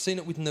Payne and you've seen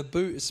it with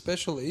Naboo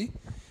especially,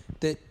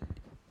 that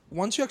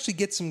once you actually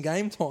get some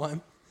game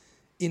time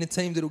in a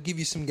team that will give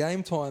you some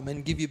game time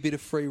and give you a bit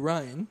of free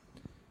reign,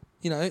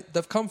 you know,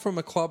 they've come from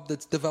a club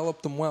that's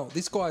developed them well.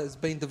 This guy has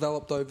been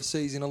developed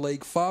overseas in a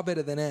league far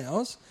better than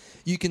ours.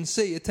 You can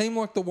see a team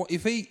like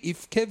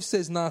if Kev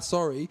says, nah,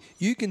 sorry,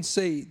 you can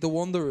see the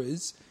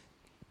Wanderers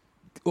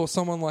or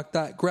someone like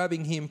that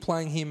grabbing him,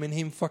 playing him, and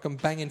him fucking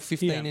banging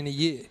 15 in a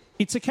year.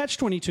 It's a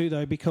catch-22,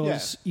 though,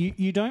 because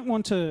you don't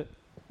want to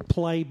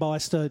play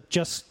Beister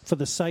just for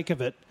the sake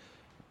of it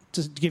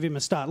to give him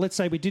a start. Let's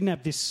say we didn't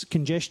have this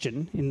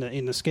congestion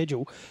in the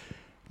schedule.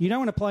 You don't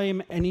want to play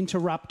him and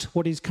interrupt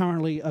what is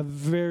currently a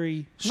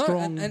very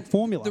strong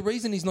formula. The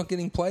reason he's not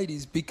getting played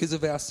is because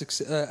of our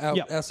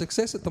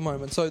success at the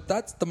moment. So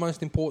that's the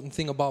most important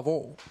thing above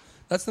all.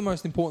 That's the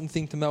most important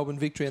thing to Melbourne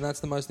Victory, and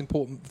that's the most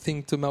important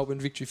thing to Melbourne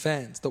Victory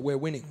fans, that we're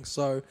winning.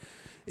 So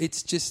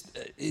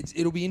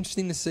it'll be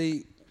interesting to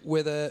see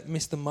whether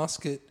Mr.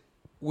 Muscat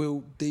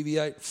will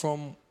deviate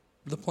from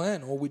the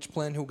plan or which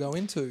plan he'll go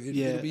into.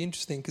 It'll be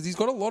interesting because he's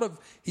got a lot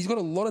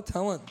of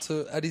talent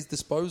at his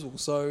disposal.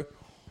 So.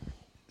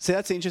 See,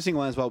 that's an interesting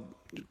one as well,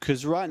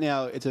 because right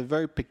now it's a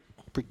very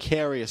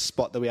precarious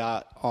spot that we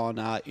are on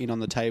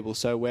the table.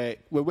 So we're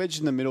wedged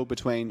in the middle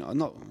between,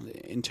 not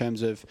in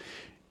terms of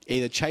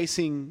either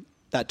chasing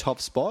that top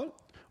spot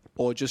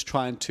or just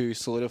trying to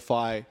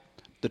solidify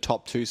the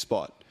top 2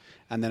 spot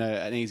and then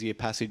an easier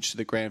passage to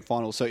the grand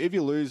final. So if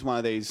you lose one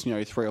of these,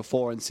 3 or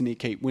 4 and Sydney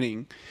keep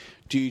winning,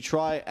 do you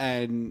try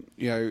and,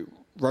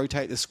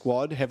 rotate the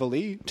squad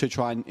heavily to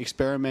try and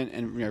experiment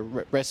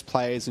and rest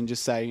players and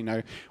just say,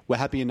 we're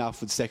happy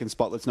enough with second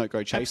spot, let's not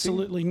go chasing?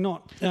 Absolutely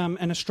not.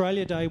 And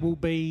Australia Day will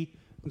be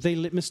the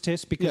litmus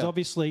test because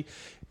obviously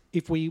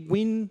if we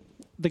win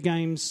the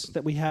games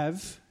that we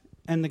have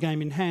and the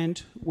game in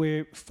hand,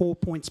 we're 4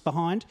 points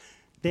behind.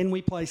 Then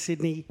we play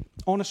Sydney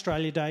on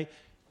Australia Day,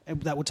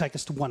 and that will take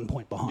us to 1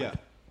 point behind. Yeah.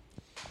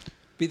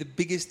 Be the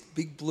biggest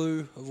Big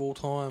Blue of all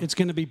time. It's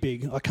going to be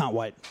big. I can't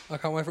wait. I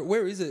can't wait for it.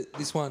 Where is it,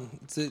 this one?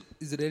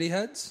 Is it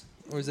Etihad's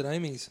or is it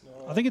Amy's?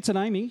 I think it's an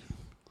Amy.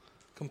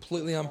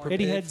 Completely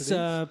unprepared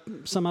for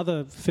this. Some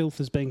other filth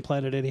is being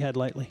played at Etihad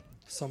lately.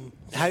 How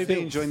have you been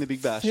enjoying the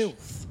Big Bash?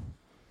 Filth.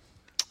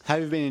 How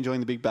have you been enjoying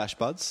the Big Bash,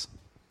 Buds?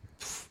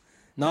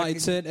 No,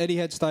 it's at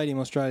Etihad Stadium,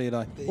 Australia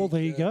Day. Well,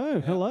 there you go.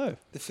 Hello.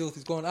 The filth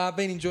is gone. I've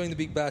been enjoying the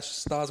Big Bash.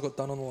 Stars got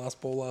done on the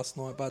last ball last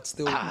night, but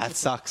still... that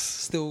sucks.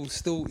 Still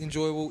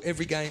enjoyable.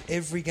 Every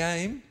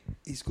game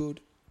is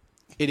good.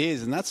 It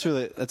is, and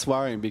that's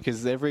worrying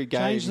because every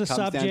game comes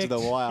down to the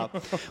wire.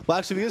 Well,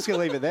 actually, we're just going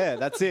to leave it there.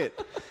 That's it.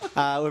 We've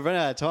run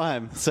out of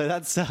time, so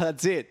that's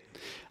it.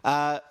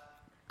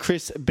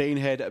 Chris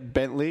Beanhead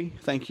Bentley,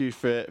 thank you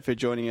for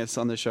joining us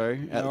on the show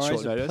at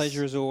short notice.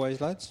 Pleasure as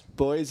always, lads.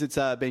 Boys, it's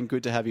been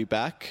good to have you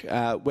back.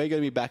 We're going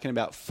to be back in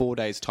about 4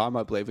 days' time,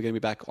 I believe. We're going to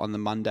be back on the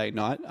Monday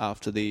night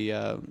after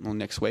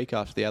next week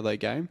after the Adelaide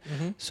game.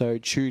 Mm-hmm. So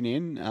tune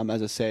in.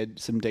 As I said,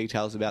 some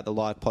details about the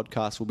live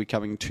podcast will be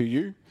coming to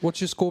you.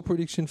 What's your score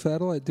prediction for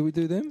Adelaide? Do we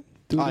do them?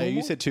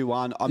 You said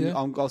 2-1.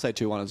 I'll say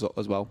 2-1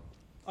 as well.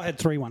 I had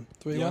 3-1.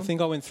 Yeah, I think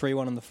I went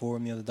 3-1 on the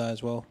forum the other day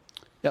as well.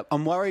 Yep,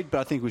 I'm worried, but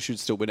I think we should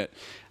still win it.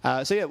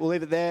 We'll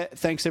leave it there.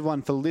 Thanks,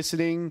 everyone, for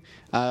listening.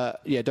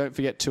 Don't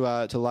forget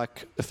to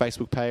like the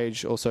Facebook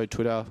page, also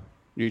Twitter,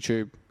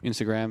 YouTube,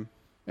 Instagram,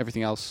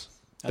 everything else.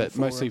 But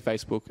mostly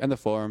Facebook and the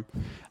forum.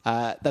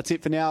 That's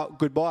it for now.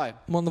 Goodbye.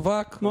 Come on, the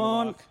VAC. Come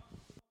on.